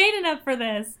don't get paid enough for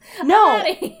this. No.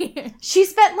 She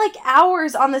spent, like,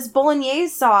 hours on this bolognese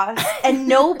sauce, and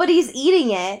nobody's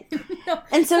eating it. No.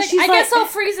 And so Like, she's I like... guess I'll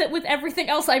freeze it with everything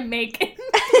else I make.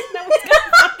 No one's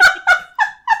gonna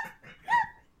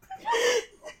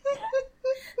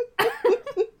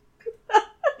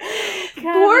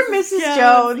Poor Mrs.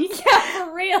 Jones. Yeah,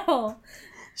 for real.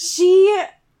 She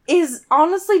is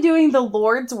honestly doing the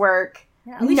Lord's work.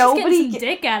 Yeah, at least she's getting some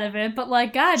dick out of it, but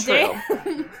like, god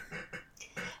damn.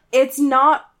 It's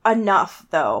not enough,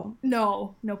 though.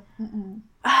 No. Mm-mm.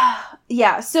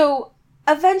 Yeah, so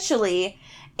eventually,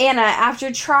 Anna,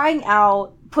 after trying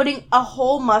out putting a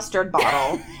whole mustard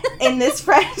bottle in this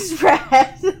French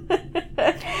bread,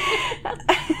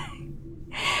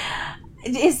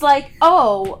 is like,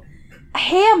 oh,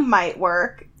 ham might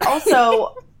work.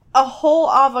 Also, a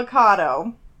whole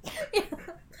avocado.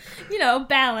 You know,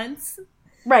 balance.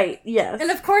 Right, yes. And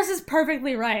of course it's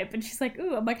perfectly ripe. And she's like,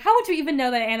 ooh, I'm like, how would you even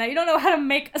know that, Anna? You don't know how to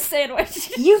make a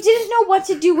sandwich. You didn't know what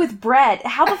to do with bread.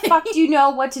 How the fuck do you know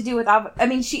what to do with I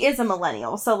mean, she is a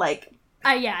millennial, so like...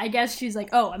 Yeah, I guess she's like,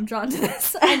 oh, I'm drawn to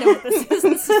this. I know what this is.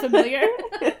 This is familiar.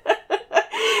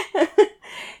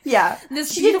 Yeah.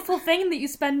 This beautiful thing that you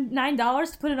spend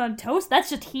 $9 to put it on toast,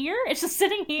 that's just here? It's just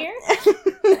sitting here?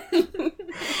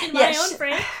 In my own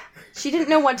fridge? She didn't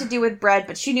know what to do with bread,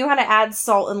 but she knew how to add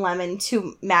salt and lemon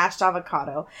to mashed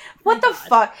avocado. What the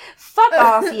fuck? Fuck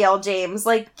off, E.L. James.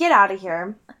 Like, get out of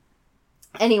here.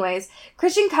 Anyways,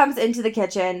 Christian comes into the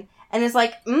kitchen and is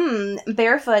like,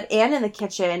 barefoot and in the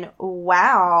kitchen.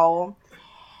 Wow.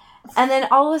 And then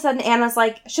all of a sudden Anna's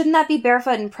like, shouldn't that be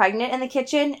barefoot and pregnant in the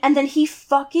kitchen? And then he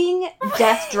fucking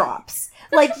death drops.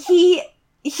 Like, he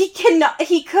cannot,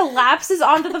 he collapses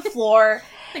onto the floor.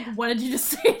 Like, what did you just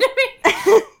say to me?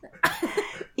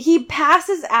 He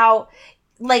passes out,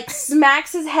 like,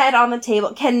 smacks his head on the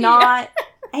table, cannot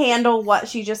handle what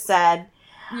she just said.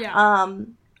 Yeah.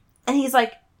 And he's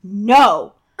like,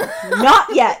 no,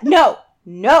 not yet, no.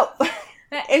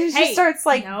 And he just starts,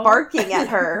 like, barking at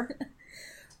her.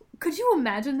 Could you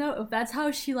imagine, though, if that's how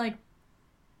she, like,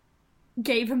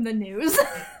 gave him the news?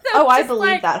 Oh, I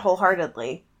believe that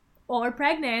wholeheartedly. Or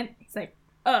pregnant. He's like,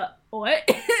 what?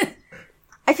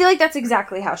 I feel like that's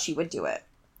exactly how she would do it.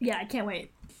 Yeah, I can't wait.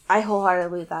 I wholeheartedly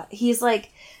believe that. He's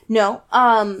like, no,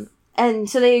 and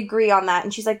so they agree on that,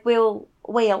 and she's like, well,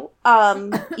 you...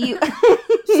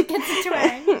 She gets it to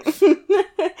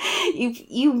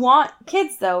you want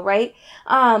kids, though, right?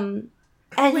 And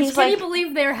which, he's can like... you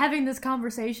believe they're having this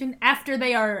conversation after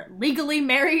they are legally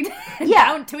married and Yeah.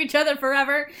 bound to each other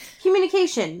forever?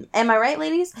 Communication. Am I right,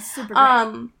 ladies? Super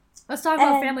great. Let's talk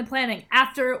about family planning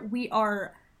after we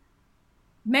are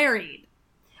married.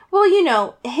 Well, you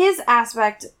know, his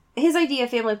idea of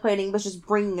family planning was just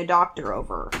bringing a doctor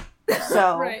over.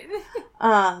 So, Right.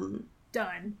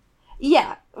 Done.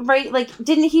 Yeah, right? Like,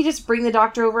 didn't he just bring the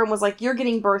doctor over and was like, you're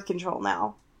getting birth control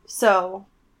now? So,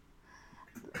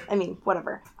 I mean,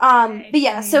 whatever. But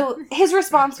yeah, so his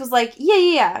response was like,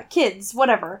 yeah, kids,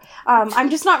 whatever. I'm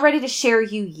just not ready to share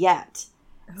you yet.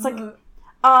 It's like,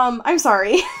 I'm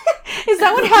sorry. Is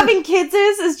that what having kids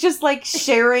is? Is just like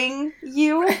sharing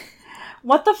you?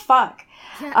 What the fuck?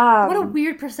 Yeah, what a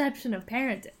weird perception of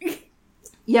parenting.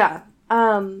 Yeah.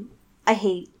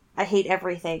 I hate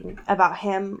everything about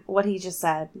him, what he just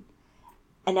said,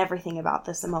 and everything about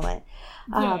this moment.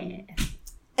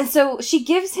 And so she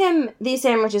gives him these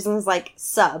sandwiches and is like,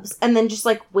 subs, and then just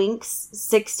like winks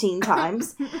 16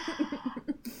 times.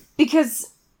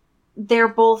 Because they're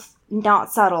both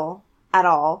not subtle at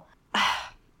all.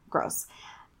 Gross.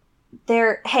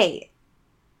 Hey,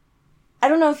 I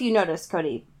don't know if you noticed,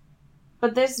 Cody,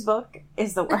 but this book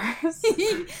is the worst.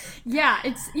 Yeah,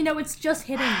 it's just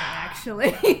hitting me,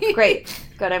 actually. Great.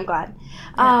 Good, I'm glad.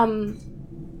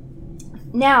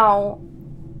 Now,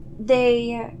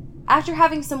 after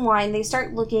having some wine, they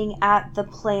start looking at the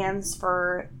plans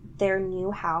for their new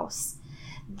house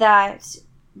that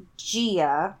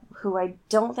Gia, who I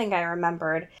don't think I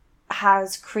remembered,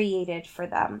 has created for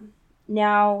them.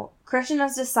 Now, Christian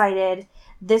has decided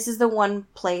this is the one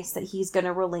place that he's going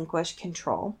to relinquish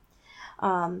control.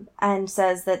 And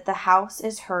says that the house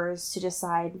is hers to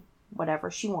decide whatever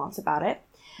she wants about it.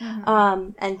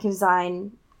 Mm-hmm. And can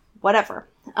design whatever.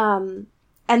 And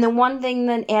the one thing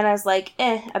that Anna's like,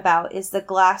 about is the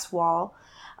glass wall.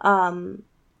 And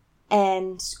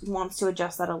wants to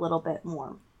adjust that a little bit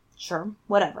more. Sure,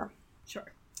 whatever.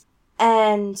 Sure.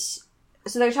 And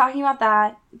so they're talking about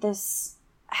that, this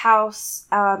house.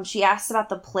 She asks about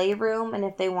the playroom and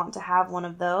if they want to have one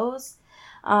of those.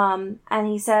 And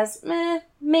he says,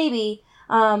 maybe.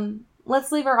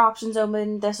 Let's leave our options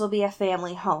open. This will be a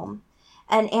family home.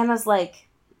 And Anna's like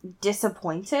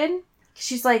disappointed.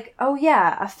 She's like, oh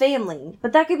yeah, a family.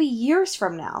 But that could be years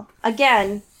from now.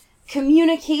 Again,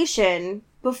 communication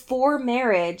before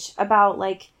marriage about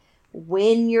like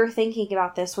when you're thinking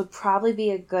about this would probably be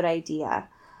a good idea.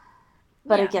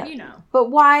 But yeah, again, you know.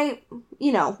 But why,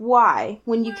 why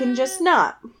when you can just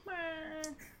not?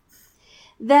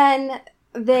 Then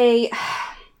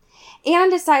Anna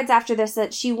decides after this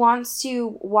that she wants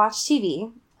to watch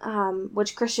TV,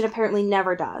 which Christian apparently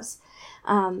never does,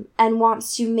 and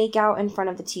wants to make out in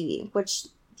front of the TV, which,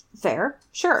 fair,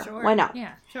 sure, why not?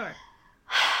 Yeah, sure.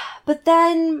 But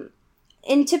then,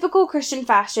 in typical Christian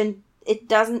fashion, it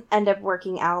doesn't end up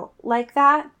working out like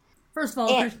that. First of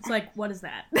all, Christian's like, what is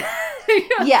that?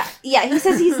 yeah, he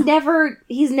says he's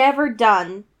never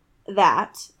done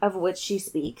that of which she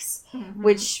speaks,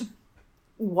 which...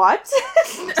 What?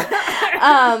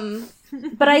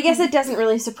 But I guess it doesn't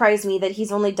really surprise me that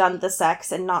he's only done the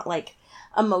sex and not, like,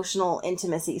 emotional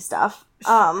intimacy stuff.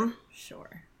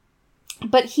 Sure.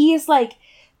 But he is, like,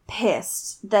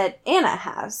 pissed that Anna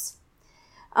has.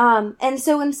 And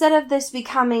so instead of this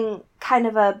becoming kind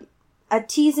of a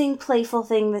teasing, playful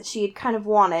thing that she had kind of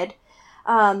wanted,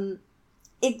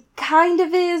 it kind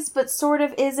of is, but sort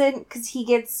of isn't, because he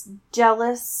gets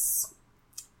jealous.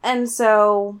 And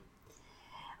so...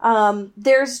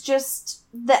 there's just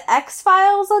the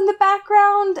X-Files on the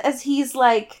background as he's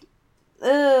like,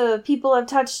 ugh, people have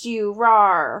touched you,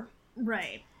 rawr.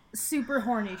 Right. Super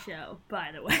horny show,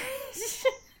 by the way.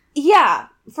 Yeah,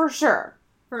 for sure.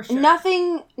 For sure.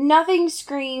 Nothing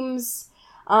screams,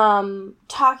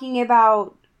 talking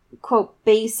about, quote,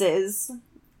 bases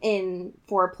in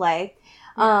foreplay,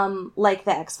 like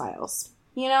the X-Files,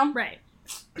 you know? Right.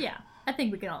 Yeah, I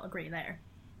think we can all agree there.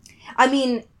 I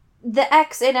mean... The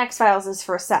X in X-Files is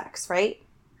for sex, right?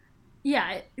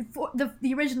 Yeah,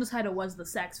 the original title was The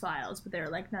Sex Files, but they were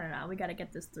like, no, we gotta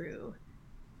get this through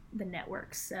the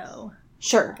network, so...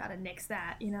 Sure. Gotta nix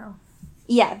that, you know?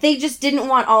 Yeah, they just didn't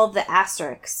want all of the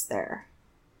asterisks there.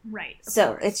 Right.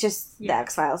 So it's just, the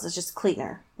X-Files is just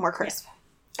cleaner, more crisp. Yeah.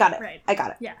 Got it. Right. I got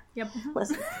it. Yeah, yep.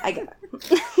 Listen, I get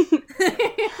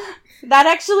it. That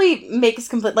actually makes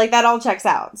complete... Like, that all checks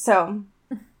out, so...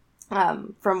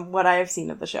 from what I have seen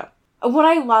of the show. What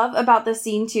I love about this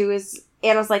scene, too, is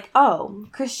Anna's like, oh,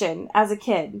 Christian, as a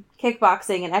kid,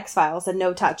 kickboxing and X-Files and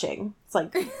no touching. It's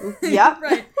like, yep.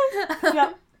 Right.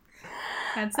 Yep.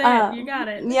 That's it. You got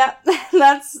it. Yep.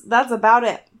 That's about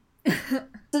it.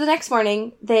 So the next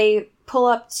morning, they pull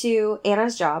up to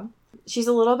Anna's job. She's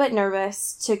a little bit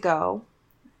nervous to go,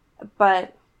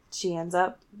 but she ends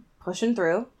up pushing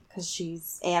through because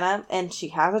she's Anna and she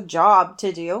has a job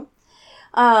to do.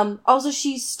 Also,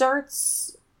 she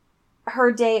starts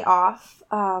her day off,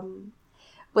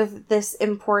 with this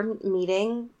important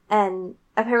meeting, and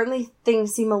apparently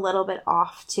things seem a little bit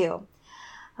off, too.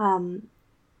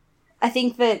 I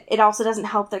think that it also doesn't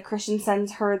help that Christian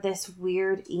sends her this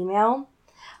weird email,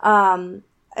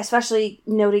 especially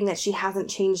noting that she hasn't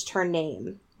changed her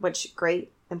name, which,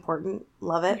 great, important,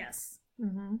 love it. Yes.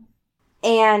 Mm-hmm.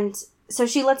 And so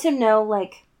she lets him know,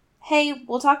 like, hey,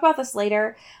 we'll talk about this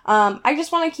later. I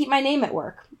just want to keep my name at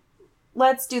work.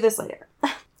 Let's do this later.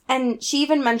 And she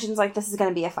even mentions, like, this is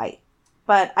going to be a fight.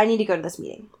 But I need to go to this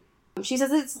meeting. She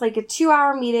says it's, like, a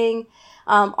 2-hour meeting.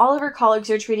 All of her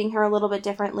colleagues are treating her a little bit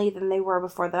differently than they were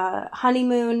before the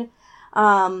honeymoon.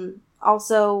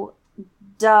 Also,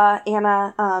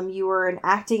 Anna, you were an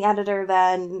acting editor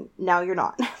then. Now you're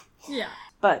not. Yeah.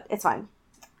 But it's fine.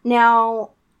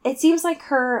 Now... It seems like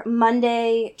her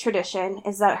Monday tradition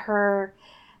is that her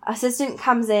assistant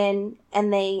comes in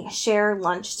and they share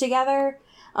lunch together,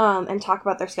 and talk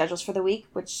about their schedules for the week,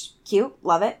 which, cute,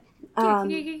 love it.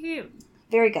 Cute.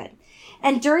 Very good.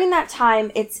 And during that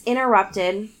time, it's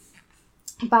interrupted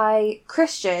by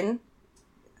Christian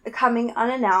coming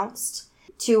unannounced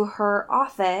to her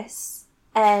office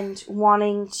and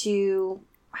wanting to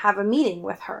have a meeting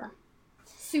with her.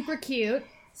 Super cute.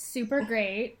 Super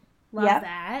great. Love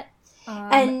that.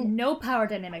 And no power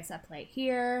dynamics at play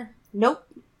here. Nope.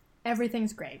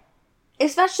 Everything's great.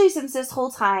 Especially since this whole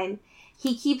time,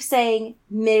 he keeps saying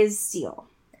Ms. Steele.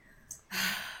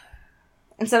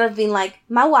 Instead of being like,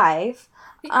 my wife.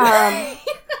 Hi,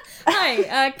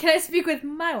 can I speak with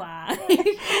my wife?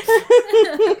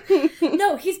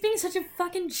 No, he's being such a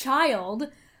fucking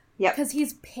child. Yep. Because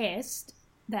he's pissed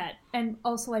that, and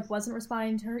also, like, wasn't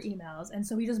responding to her emails, and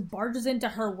so he just barges into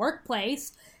her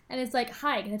workplace and it's like,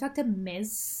 hi, can I talk to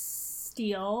Ms.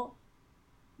 Steele,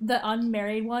 the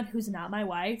unmarried one who's not my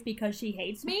wife because she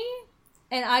hates me?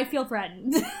 And I feel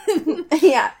threatened.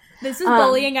 Yeah. This is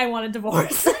bullying. I want a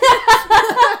divorce.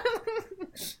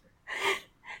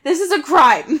 This is a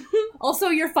crime. Also,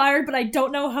 you're fired, but I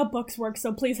don't know how books work,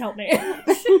 so please help me.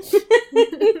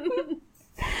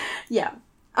 Yeah.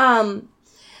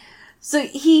 So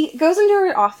he goes into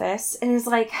her office and is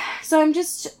like, so I'm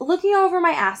just looking over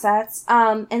my assets,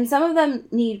 and some of them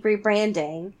need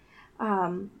rebranding.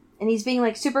 And he's being,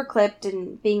 like, super clipped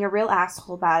and being a real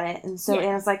asshole about it. And so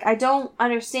Anna's like, I don't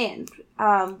understand.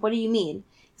 What do you mean?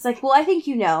 He's like, well, I think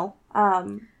you know.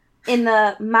 In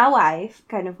the my wife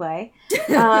kind of way.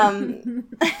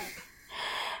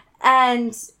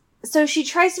 And so she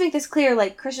tries to make this clear,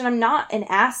 like, Christian, I'm not an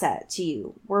asset to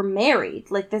you. We're married.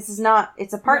 Like, this is not,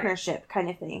 it's a partnership kind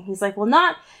of thing. He's like, well,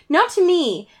 not to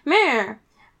me. Meh.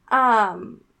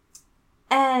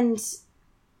 And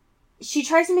she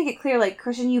tries to make it clear, like,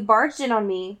 Christian, you barged in on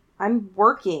me. I'm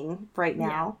working right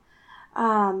now.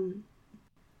 Yeah.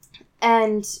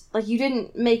 And, like, you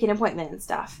didn't make an appointment and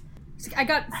stuff. I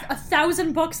got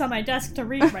 1,000 books on my desk to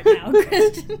read right now,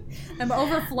 Christian. I'm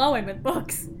overflowing with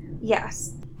books.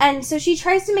 Yes. And so she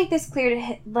tries to make this clear to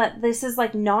him that this is,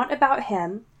 like, not about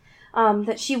him.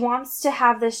 That she wants to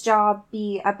have this job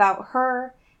be about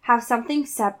her, have something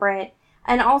separate,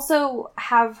 and also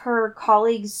have her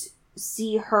colleagues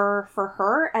see her for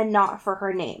her and not for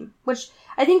her name. Which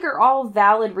I think are all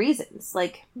valid reasons.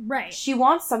 Like, right. She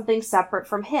wants something separate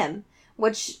from him,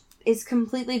 which is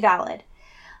completely valid.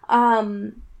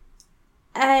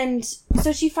 And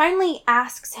so she finally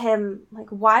asks him, like,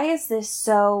 why is this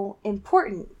so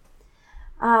important?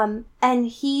 And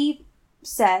he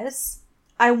says,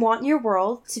 I want your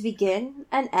world to begin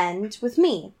and end with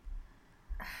me.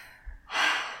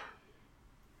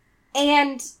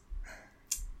 And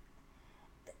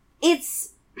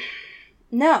it's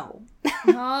no.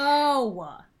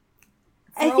 No.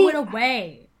 Throw it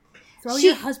away. Throw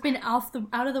your husband out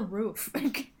of the roof.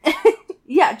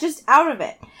 Yeah, just out of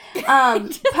it.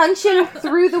 Punch him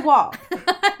through the wall.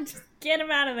 Just get him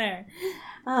out of there.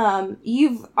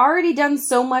 You've already done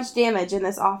so much damage in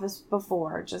this office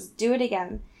before. Just do it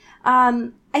again.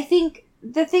 I think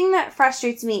the thing that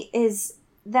frustrates me is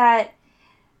that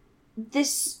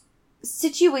this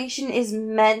situation is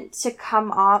meant to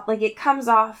come off, like, it comes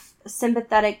off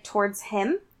sympathetic towards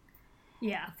him.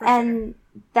 Yeah, and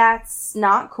that's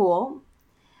not cool.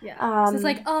 Yeah. So it's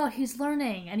like, oh, he's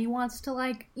learning and he wants to,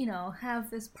 like, you know, have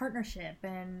this partnership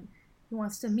and he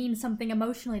wants to mean something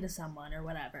emotionally to someone or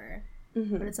whatever.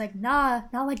 Mm-hmm. But it's like, nah,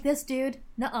 not like this, dude.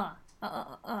 Nuh-uh.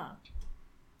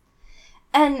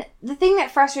 And the thing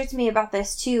that frustrates me about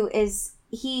this, too, is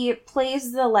he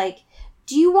plays the, like,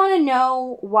 do you want to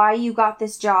know why you got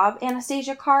this job,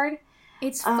 Anastasia card?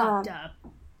 It's fucked up.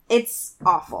 It's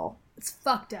awful. It's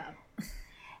fucked up.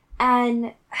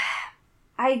 And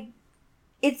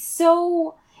it's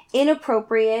so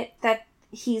inappropriate that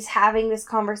he's having this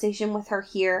conversation with her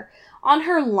here on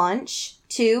her lunch,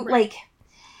 too. Right. Like,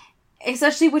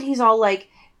 especially when he's all like,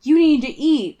 you need to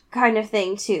eat kind of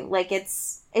thing, too. Like,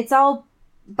 it's all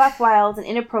buck wild and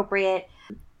inappropriate.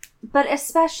 But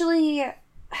especially,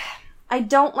 I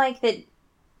don't like that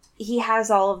he has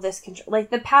all of this control.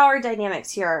 Like, the power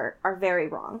dynamics here are very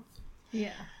wrong.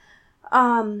 Yeah.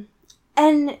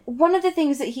 And one of the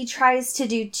things that he tries to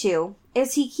do, too,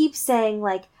 is he keeps saying,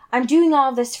 like, I'm doing all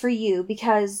of this for you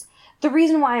because the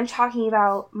reason why I'm talking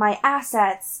about my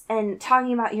assets and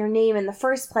talking about your name in the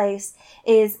first place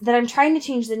is that I'm trying to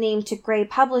change the name to Gray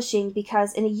Publishing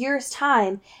because in a year's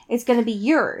time, it's going to be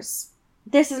yours.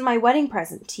 This is my wedding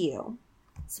present to you.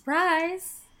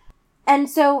 Surprise! And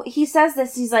so he says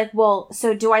this, he's like, well,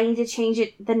 so do I need to change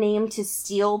the name to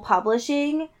Steele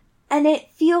Publishing? And it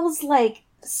feels like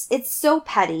it's so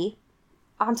petty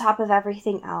on top of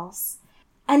everything else.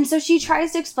 And so she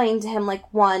tries to explain to him,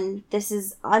 like, one, this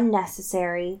is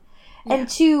unnecessary. Yeah. And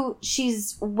two,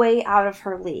 she's way out of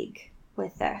her league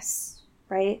with this,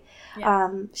 right?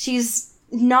 Yeah. She's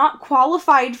not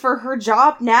qualified for her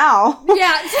job now.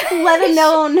 Yeah. Let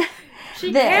alone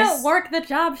She can't work the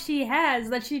job she has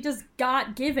that she just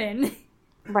got given.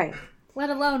 Right. Let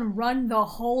alone run the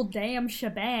whole damn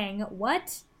shebang.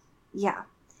 What? Yeah.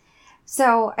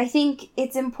 So I think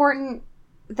it's important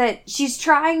that she's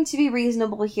trying to be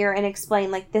reasonable here and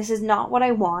explain, like, this is not what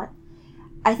I want.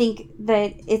 I think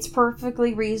that it's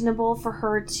perfectly reasonable for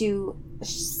her to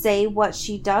say what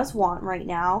she does want right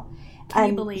now. Can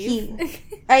you believe?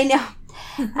 I know.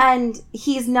 And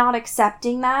he's not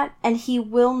accepting that, and he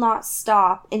will not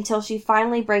stop until she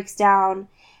finally breaks down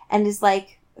and is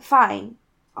like, fine,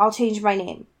 I'll change my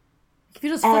name. If you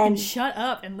just fucking shut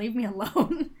up and leave me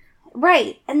alone.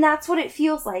 Right. And that's what it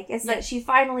feels like, is that she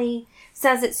finally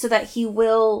says it so that he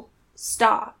will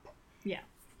stop. Yeah.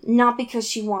 Not because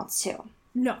she wants to.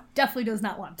 No, definitely does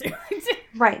not want to.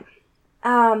 Right.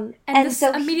 And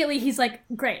so immediately he's like,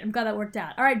 great, I'm glad that worked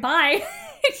out. All right, bye.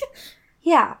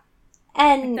 Yeah.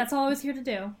 And like, that's all I was here to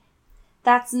do.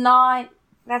 That's not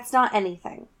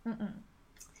anything. Mm-mm.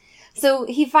 So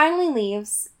he finally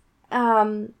leaves,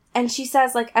 and she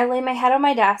says, like, I lay my head on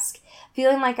my desk,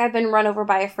 feeling like I've been run over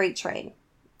by a freight train.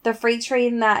 The freight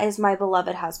train that is my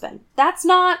beloved husband. That's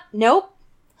not, nope.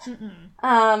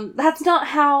 Mm-mm. That's not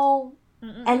how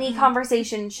any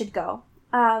conversation should go.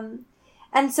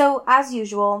 And so, as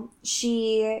usual,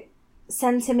 she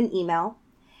sends him an email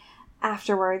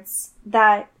afterwards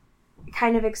that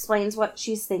kind of explains what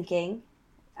she's thinking.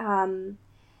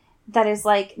 That is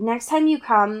like, next time you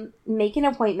come, make an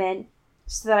appointment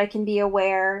so that I can be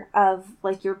aware of,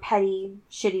 like, your petty,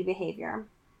 shitty behavior.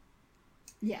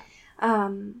 Yeah.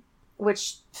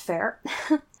 Which, fair.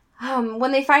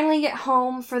 When they finally get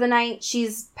home for the night,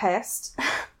 she's pissed.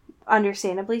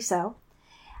 Understandably so.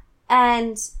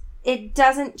 And it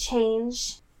doesn't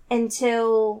change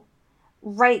until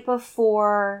right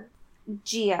before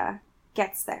Gia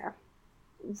gets there,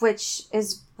 which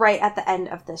is right at the end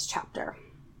of this chapter.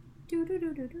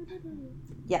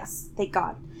 Yes, thank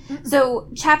God. So,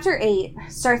 chapter 8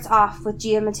 starts off with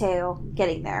Gia Mateo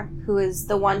getting there, who is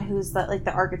the one who's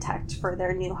the architect for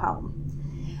their new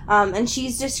home. And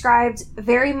she's described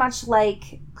very much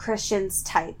like Christian's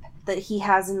type that he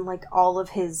has in, like, all of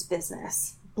his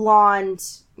business. Blonde,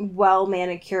 well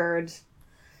manicured,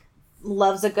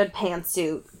 loves a good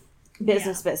pantsuit.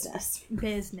 Business. Business.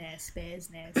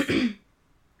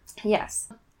 Yes.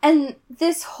 And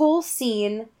this whole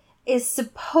scene is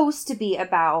supposed to be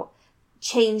about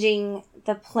changing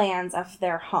the plans of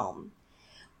their home.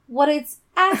 What it's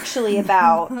actually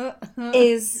about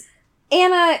is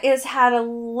Anna has had a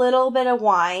little bit of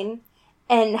wine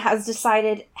and has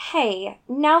decided, hey,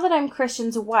 now that I'm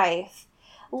Christian's wife,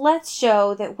 let's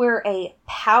show that we're a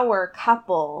power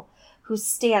couple who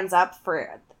stands up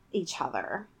for each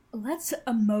other. Let's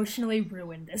emotionally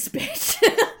ruin this bitch.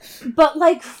 But,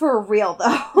 like, for real,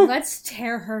 though. Let's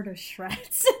tear her to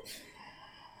shreds.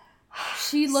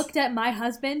 She looked at my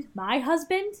husband,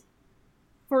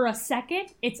 for a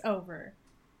second, it's over.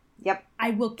 Yep.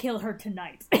 I will kill her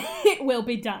tonight. It will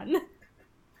be done.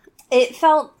 It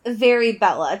felt very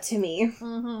Bella to me.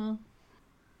 Mm-hmm.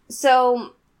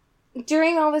 So,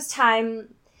 during all this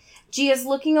time, Gia's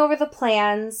looking over the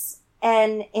plans,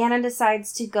 and Anna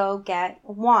decides to go get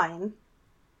wine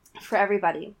for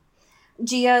everybody.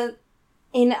 Gia,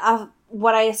 in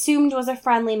what I assumed was a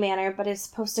friendly manner, but is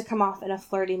supposed to come off in a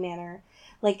flirty manner,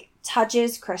 like,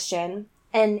 touches Christian,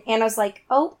 and Anna's like,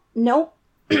 oh, nope,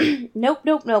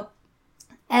 nope.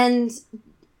 And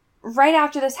right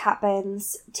after this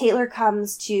happens, Taylor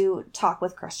comes to talk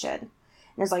with Christian,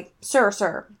 and is like,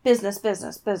 sir,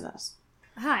 business.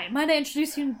 Hi, might I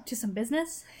introduce you to some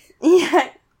business? Yeah.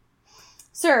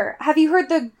 Sir, have you heard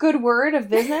the good word of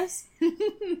business?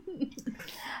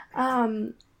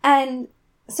 And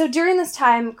so during this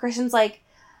time, Christian's like,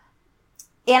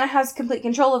 Anna has complete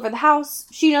control over the house.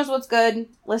 She knows what's good.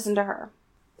 Listen to her.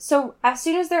 So as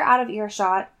soon as they're out of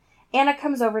earshot, Anna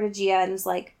comes over to Gia and is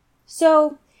like,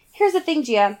 so here's the thing,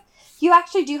 Gia. You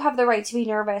actually do have the right to be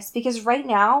nervous because right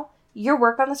now, your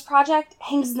work on this project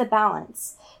hangs in the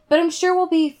balance. But I'm sure we'll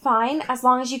be fine as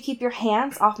long as you keep your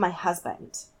hands off my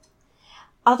husband.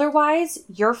 Otherwise,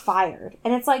 you're fired.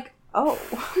 And it's like, oh.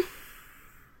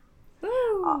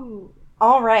 Ooh.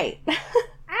 All right.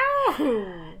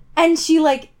 Ow. And she,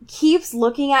 like, keeps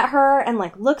looking at her and,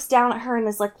 like, looks down at her and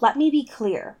is like, let me be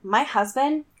clear. My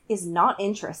husband is not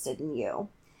interested in you.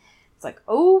 It's like,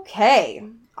 okay.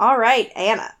 All right,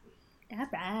 Anna. All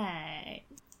right.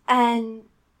 And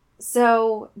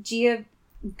so Gia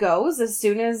goes as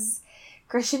soon as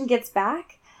Christian gets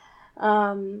back.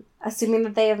 Assuming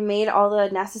that they have made all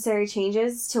the necessary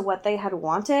changes to what they had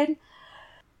wanted.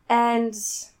 And,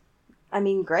 I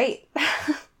mean, great.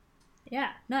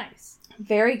 Yeah, nice.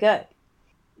 Very good.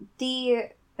 The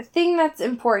thing that's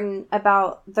important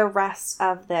about the rest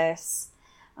of this,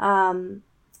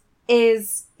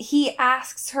 is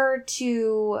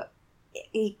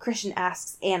Christian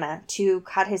asks Anna to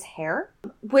cut his hair,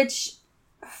 which,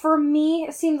 for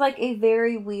me, seemed like a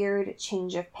very weird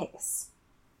change of pace.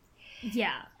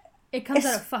 Yeah. It comes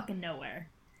out of fucking nowhere.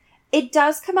 It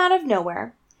does come out of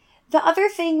nowhere. The other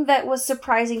thing that was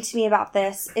surprising to me about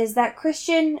this is that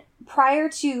Christian, prior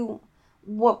to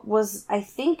what was, I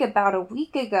think, about a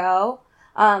week ago,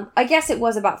 I guess it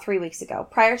was about 3 weeks ago,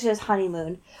 prior to his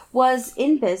honeymoon, was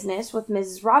in business with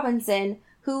Mrs. Robinson,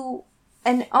 who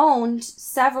owned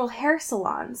several hair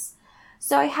salons.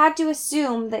 So I had to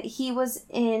assume that he was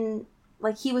able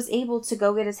to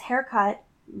go get his hair cut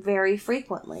very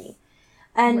frequently.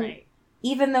 And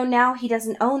even though now he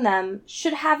doesn't own them,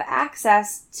 should have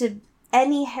access to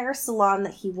any hair salon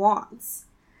that he wants.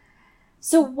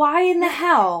 So why in the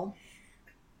hell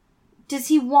does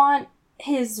he want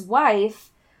his wife,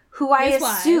 who I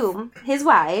assume, his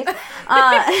wife,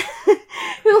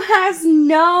 who has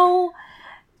no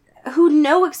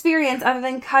experience other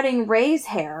than cutting Ray's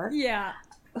hair. Yeah.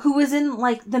 Who was in,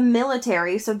 like, the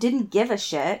military, so didn't give a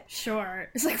shit. Sure.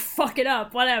 It's like, fuck it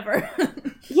up, whatever.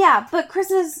 Yeah, but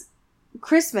Christian.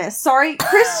 Christmas creep.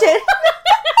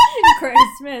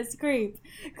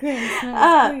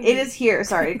 It is here,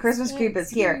 sorry. Christmas creep is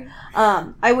here.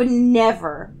 I would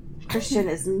never. Christian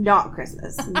is not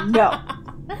Christmas. No.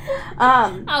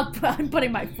 I'm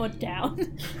putting my foot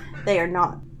down. They are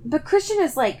not. But Christian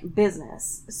is, like,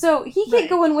 business. So he can't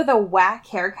go in with a whack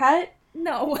haircut.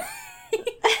 No.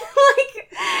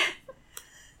 Like,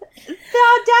 the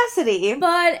audacity.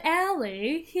 But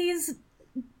Allie, he's,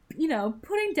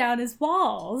 putting down his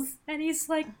walls, and he's,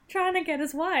 like, trying to get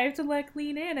his wife to, like,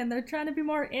 lean in, and they're trying to be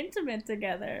more intimate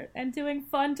together, and doing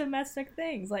fun domestic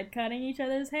things, like cutting each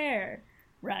other's hair,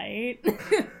 right?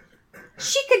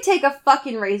 She could take a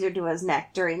fucking razor to his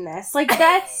neck during this. Like,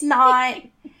 that's not...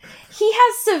 He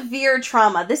has severe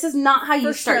trauma. This is not how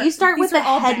you start. Sure. You start with a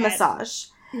head massage.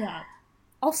 Yeah.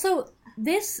 Also,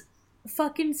 this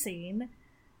fucking scene,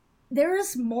 there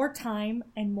is more time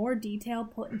and more detail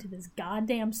put into this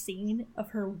goddamn scene of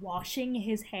her washing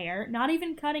his hair, not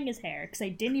even cutting his hair, because I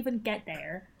didn't even get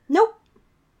there. Nope.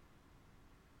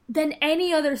 Than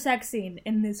any other sex scene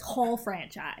in this whole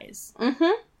franchise.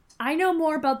 Mm-hmm. I know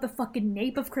more about the fucking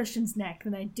nape of Christian's neck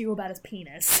than I do about his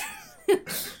penis.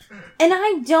 And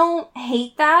I don't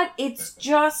hate that. It's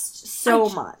just so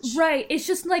much. Right. It's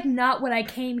just, like, not what I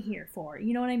came here for.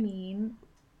 You know what I mean?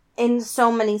 In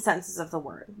so many senses of the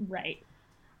word. Right.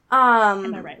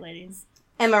 Am I right, ladies?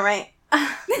 Am I right?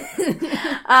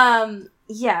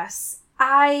 Yes.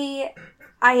 I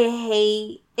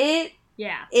hate it.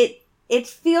 Yeah. It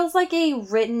feels like a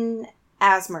written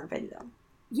Asmr video.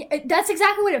 Yeah, that's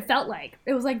exactly what it felt like.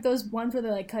 It was like those ones where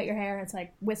they, like, cut your hair and it's,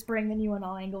 like, whispering in you on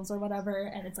all angles or whatever,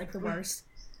 and it's, like, the worst.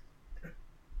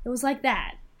 It was like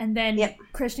that. And then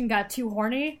Christian got too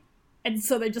horny, and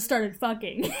so they just started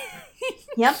fucking.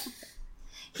 Yep.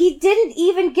 He didn't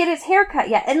even get his hair cut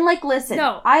yet. And, like, listen,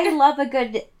 no. I love a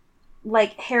good,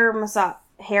 like, head massage.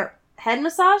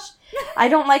 I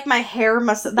don't like my hair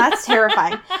massage. That's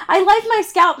terrifying. I like my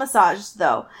scalp massage,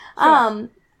 though. Sure.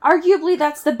 Arguably,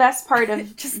 that's the best part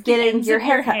of just getting your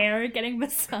haircut. Hair getting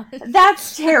massaged.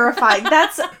 That's terrifying.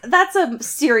 That's a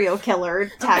serial killer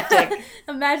tactic.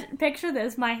 Picture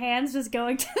this: my hands just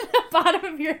going to the bottom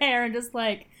of your hair and just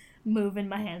like moving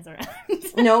my hands around.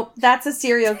 Nope, that's a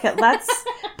serial killer. Let's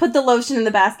put the lotion in the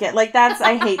basket. Like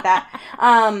I hate that.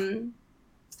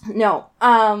 No.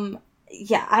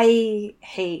 Yeah, I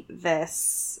hate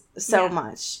this so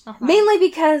much. Uh-huh. Mainly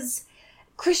because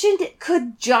Christian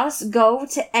could just go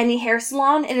to any hair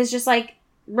salon and is just like,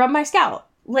 rub my scalp.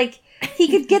 Like, he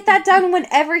could get that done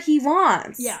whenever he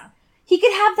wants. Yeah. He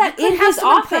could have that in his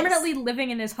office. Permanently living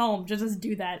in his home just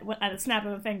do that at a snap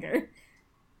of a finger.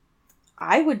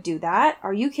 I would do that.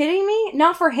 Are you kidding me?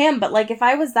 Not for him, but like if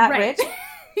I was that rich.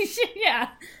 Yeah.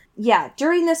 Yeah,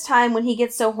 during this time when he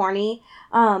gets so horny,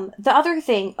 the other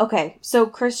thing, okay, so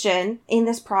Christian in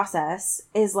this process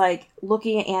is like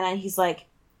looking at Anna and he's like,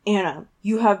 Anna,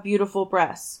 you have beautiful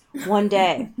breasts. One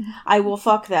day, I will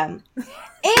fuck them.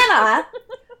 Anna,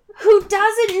 who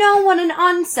doesn't know what an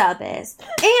unsub is.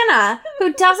 Anna,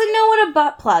 who doesn't know what a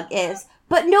butt plug is,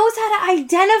 but knows how to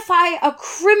identify a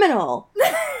criminal,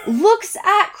 looks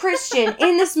at Christian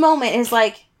in this moment and is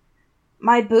like,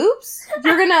 my boobs?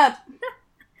 You're gonna...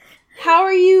 How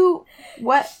are you...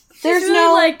 What? There's really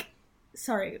no... like...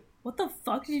 Sorry, what the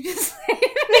fuck did you just say?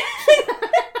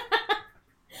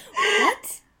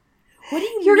 What? What do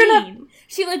you mean? Gonna...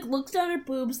 She, like, looks down at her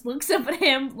boobs, looks up at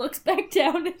him, looks back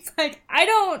down, it's like, I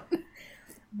don't...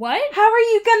 What? How are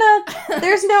you gonna...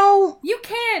 There's no... You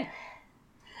can't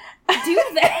do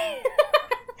that.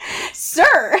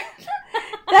 Sir!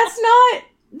 That's not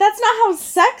how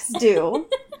sex do.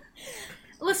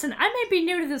 Listen, I may be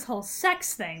new to this whole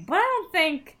sex thing, but I don't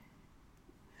think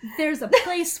there's a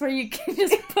place where you can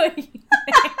just put you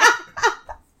there.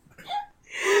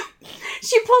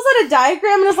 She pulls out a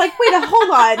diagram and is like, wait, hold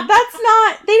on. That's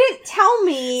not... They didn't tell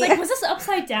me. It's like, was this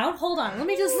upside down? Hold on. Let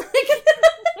me just...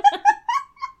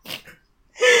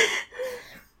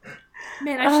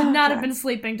 Man, I should not have been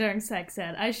sleeping during sex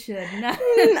ed. I should not.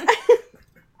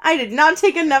 I did not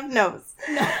take enough notes.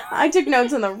 No. I took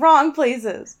notes in the wrong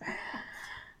places.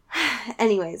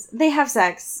 Anyways, they have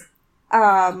sex.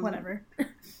 Whatever.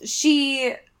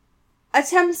 She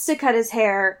attempts to cut his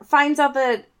hair, finds out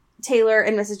that Taylor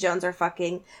and Mrs. Jones are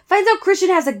fucking, finds out Christian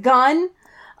has a gun.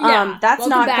 Yeah, that's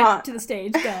not back to the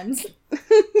stage. Guns.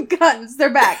 Guns,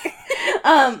 they're back.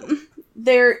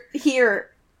 They're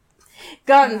here.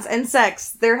 Guns and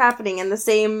sex, they're happening in the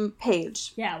same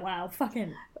page. Yeah, wow.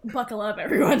 Fucking buckle up,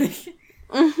 everyone.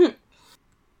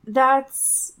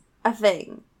 That's a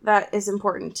thing that is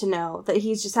important to know, that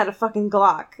he's just had a fucking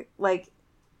Glock, like,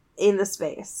 in the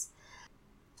space.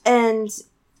 And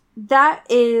that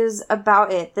is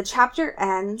about it. The chapter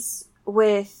ends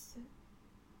with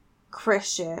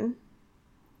Christian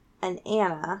and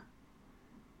Anna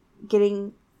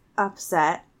getting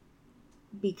upset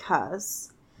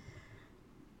because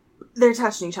they're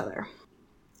touching each other.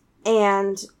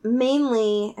 And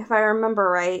mainly, if I remember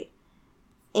right,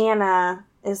 Anna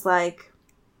is like,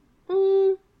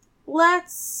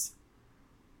 let's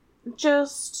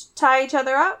just tie each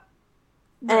other up.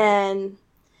 Right. And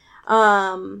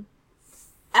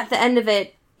at the end of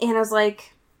it, Anna's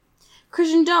like,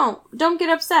 Christian, don't get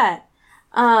upset.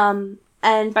 And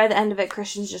by the end of it,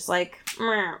 Christian's just like,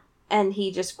 meh, and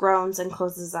he just groans and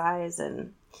closes his eyes,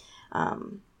 and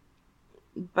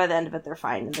by the end of it, they're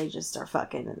fine, and they just are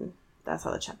fucking, and that's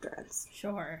how the chapter ends.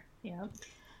 Sure. Yeah.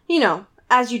 You know,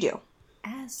 as you do.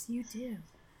 As you do.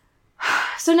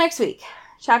 So next week,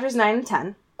 chapters 9 and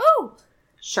 10. Oh!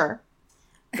 Sure.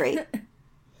 Great.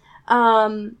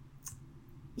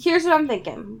 Here's what I'm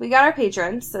thinking. We got our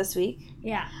patrons this week.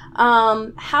 Yeah.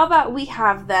 How about we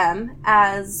have them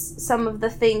as some of the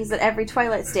things that every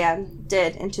Twilight Stan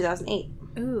did in 2008?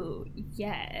 Ooh,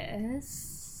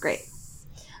 yes. Great.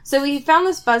 So we found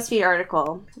this BuzzFeed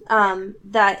article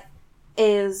that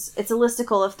it's a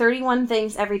listicle of 31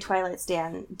 things every Twilight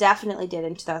Stan definitely did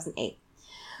in 2008.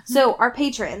 So our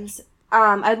patrons,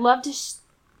 I'd love to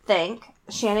thank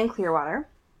Shannon Clearwater,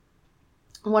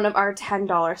 one of our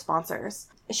 $10 sponsors.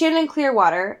 Shannon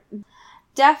Clearwater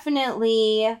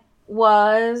definitely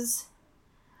was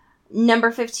number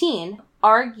 15,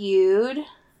 argued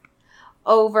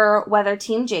over whether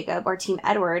Team Jacob or Team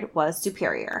Edward was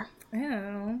superior.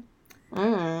 Oh.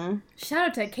 Mm. Shout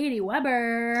out to Katie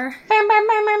Weber,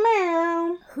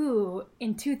 who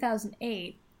in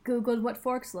 2008 Googled what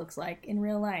Forks looks like in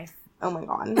real life. Oh my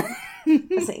god.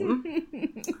 Same.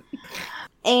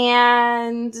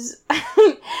 And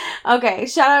okay,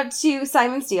 shout out to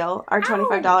Simon Steele, our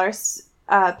 $25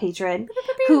 patron,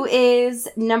 who is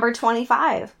number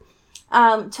 25.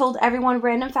 Told everyone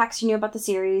random facts you knew about the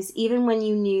series, even when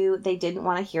you knew they didn't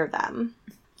want to hear them.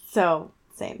 So,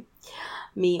 same.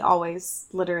 Me, always,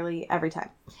 literally, every time.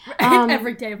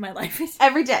 Every day of my life.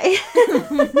 Every day.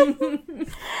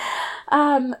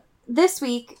 This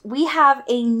week, we have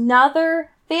another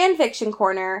fanfiction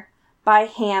corner by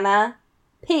Hannah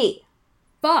P.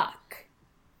 Fuck.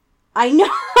 I know.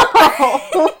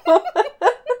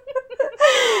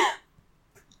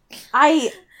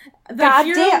 The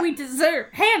hero we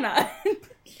deserve. Hannah.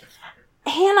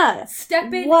 Hannah.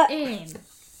 Stepping in.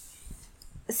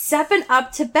 Stepping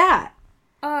up to bat.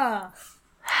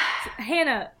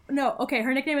 Hannah. No, okay,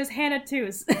 her nickname is Hannah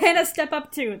 2. Hannah Step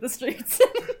Up 2 in the streets.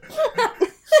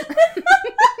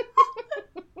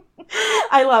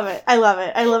 I love it. I love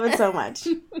it. I love it so much.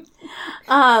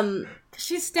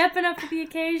 She's stepping up to the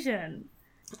occasion.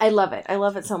 I love it. I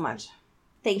love it so much.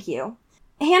 Thank you.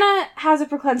 Hannah has a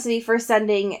proclivity for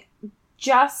sending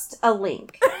just a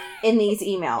link in these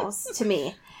emails to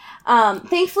me.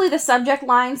 Thankfully, the subject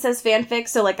line says fanfic,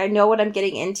 so, like, I know what I'm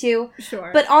getting into.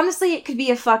 Sure. But honestly, it could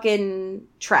be a fucking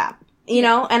trap, you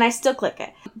know? And I still click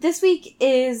it. This week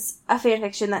is a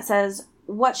fanfiction that says,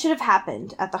 what should have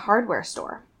happened at the hardware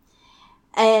store?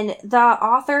 And the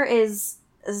author is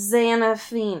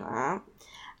Xanafina.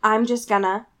 I'm just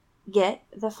gonna get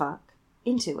the fuck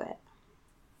into it.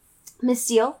 Miss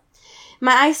Steele,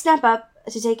 my eyes snap up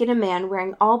to take in a man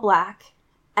wearing all black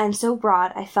and so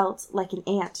broad I felt like an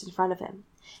ant in front of him.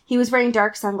 He was wearing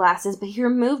dark sunglasses, but he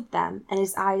removed them and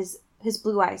his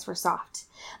blue eyes were soft.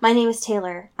 My name is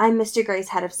Taylor. I'm Mr. Gray's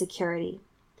head of security.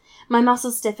 My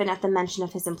muscles stiffen at the mention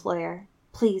of his employer.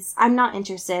 Please, I'm not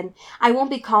interested. I won't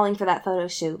be calling for that photo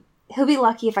shoot. He'll be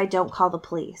lucky if I don't call the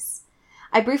police.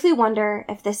 I briefly wonder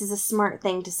if this is a smart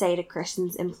thing to say to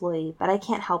Christian's employee, but I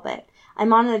can't help it.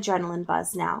 I'm on an adrenaline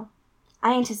buzz now.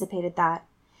 I anticipated that.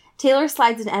 Taylor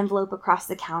slides an envelope across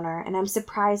the counter, and I'm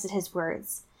surprised at his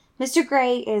words. Mr.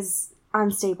 Gray is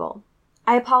unstable.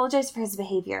 I apologize for his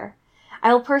behavior.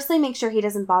 I will personally make sure he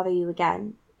doesn't bother you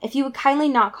again. If you would kindly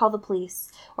not call the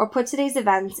police or put today's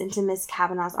events into Miss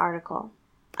Kavanaugh's article.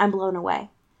 I'm blown away.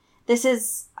 This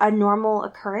is a normal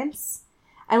occurrence?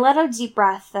 I let out a deep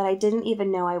breath that I didn't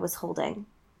even know I was holding.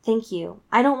 Thank you.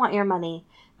 I don't want your money,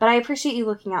 but I appreciate you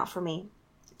looking out for me.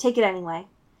 Take it anyway.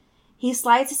 He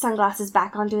slides his sunglasses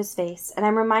back onto his face, and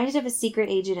I'm reminded of a secret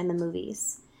agent in the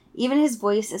movies. Even his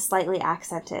voice is slightly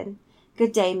accented.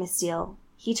 Good day, Miss Steele.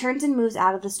 He turns and moves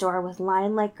out of the store with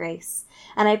lion-like grace,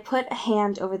 and I put a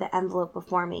hand over the envelope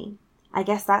before me. I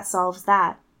guess that solves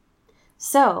that.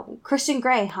 So, Christian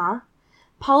Grey, huh?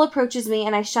 Paul approaches me,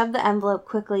 and I shove the envelope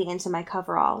quickly into my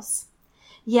coveralls.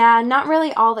 Yeah, not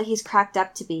really all that he's cracked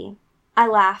up to be. I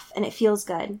laugh, and it feels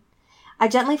good. I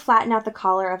gently flatten out the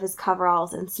collar of his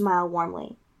coveralls and smile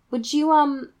warmly. Would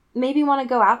you, maybe want to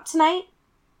go out tonight?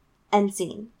 End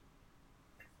scene.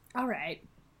 All right.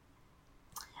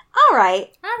 All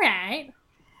right. All right.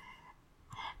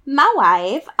 My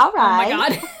wife. All right. Oh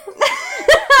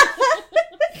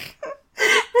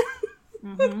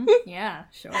my god. Yeah,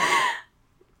 sure.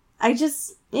 I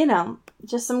just,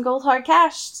 just some gold hard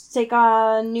cash to take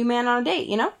a new man on a date,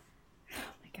 Oh my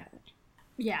god.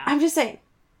 Yeah. I'm just saying,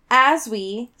 as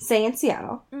we say in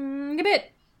Seattle, a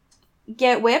bit.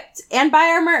 Get whipped and buy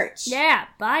our merch. Yeah,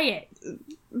 buy it.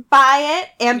 Buy it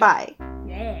and buy.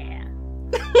 Yeah.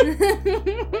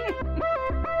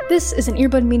 This is an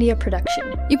Earbud Media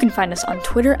production. You can find us on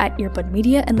Twitter at Earbud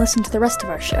Media and listen to the rest of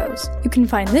our shows. You can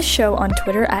find this show on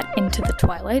Twitter at Into the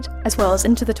Twilight, as well as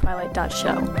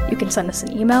intothetwilight.show. You can send us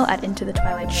an email at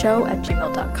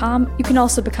intothetwilightshow@gmail.com. You can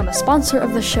also become a sponsor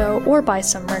of the show or buy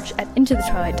some merch at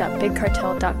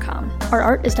intothetwilight.bigcartel.com. Our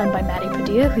art is done by Maddie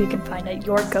Padilla, who you can find at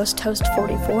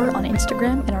YourGhostHost44 on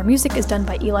Instagram, and our music is done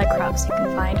by Eli Krause. You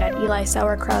can find at Eli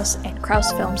Sauerkraus and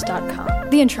KrauseFilms.com.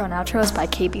 The intro and outro is by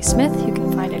KB Smith, who you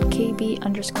can find at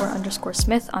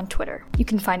KB__Smith on Twitter. You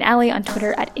can find Allie on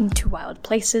Twitter at Into Wild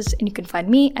Places, and you can find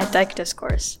me at Dyke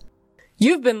Discourse.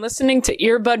 You've been listening to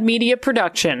Earbud Media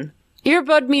Production.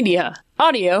 Earbud Media.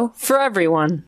 Audio for everyone.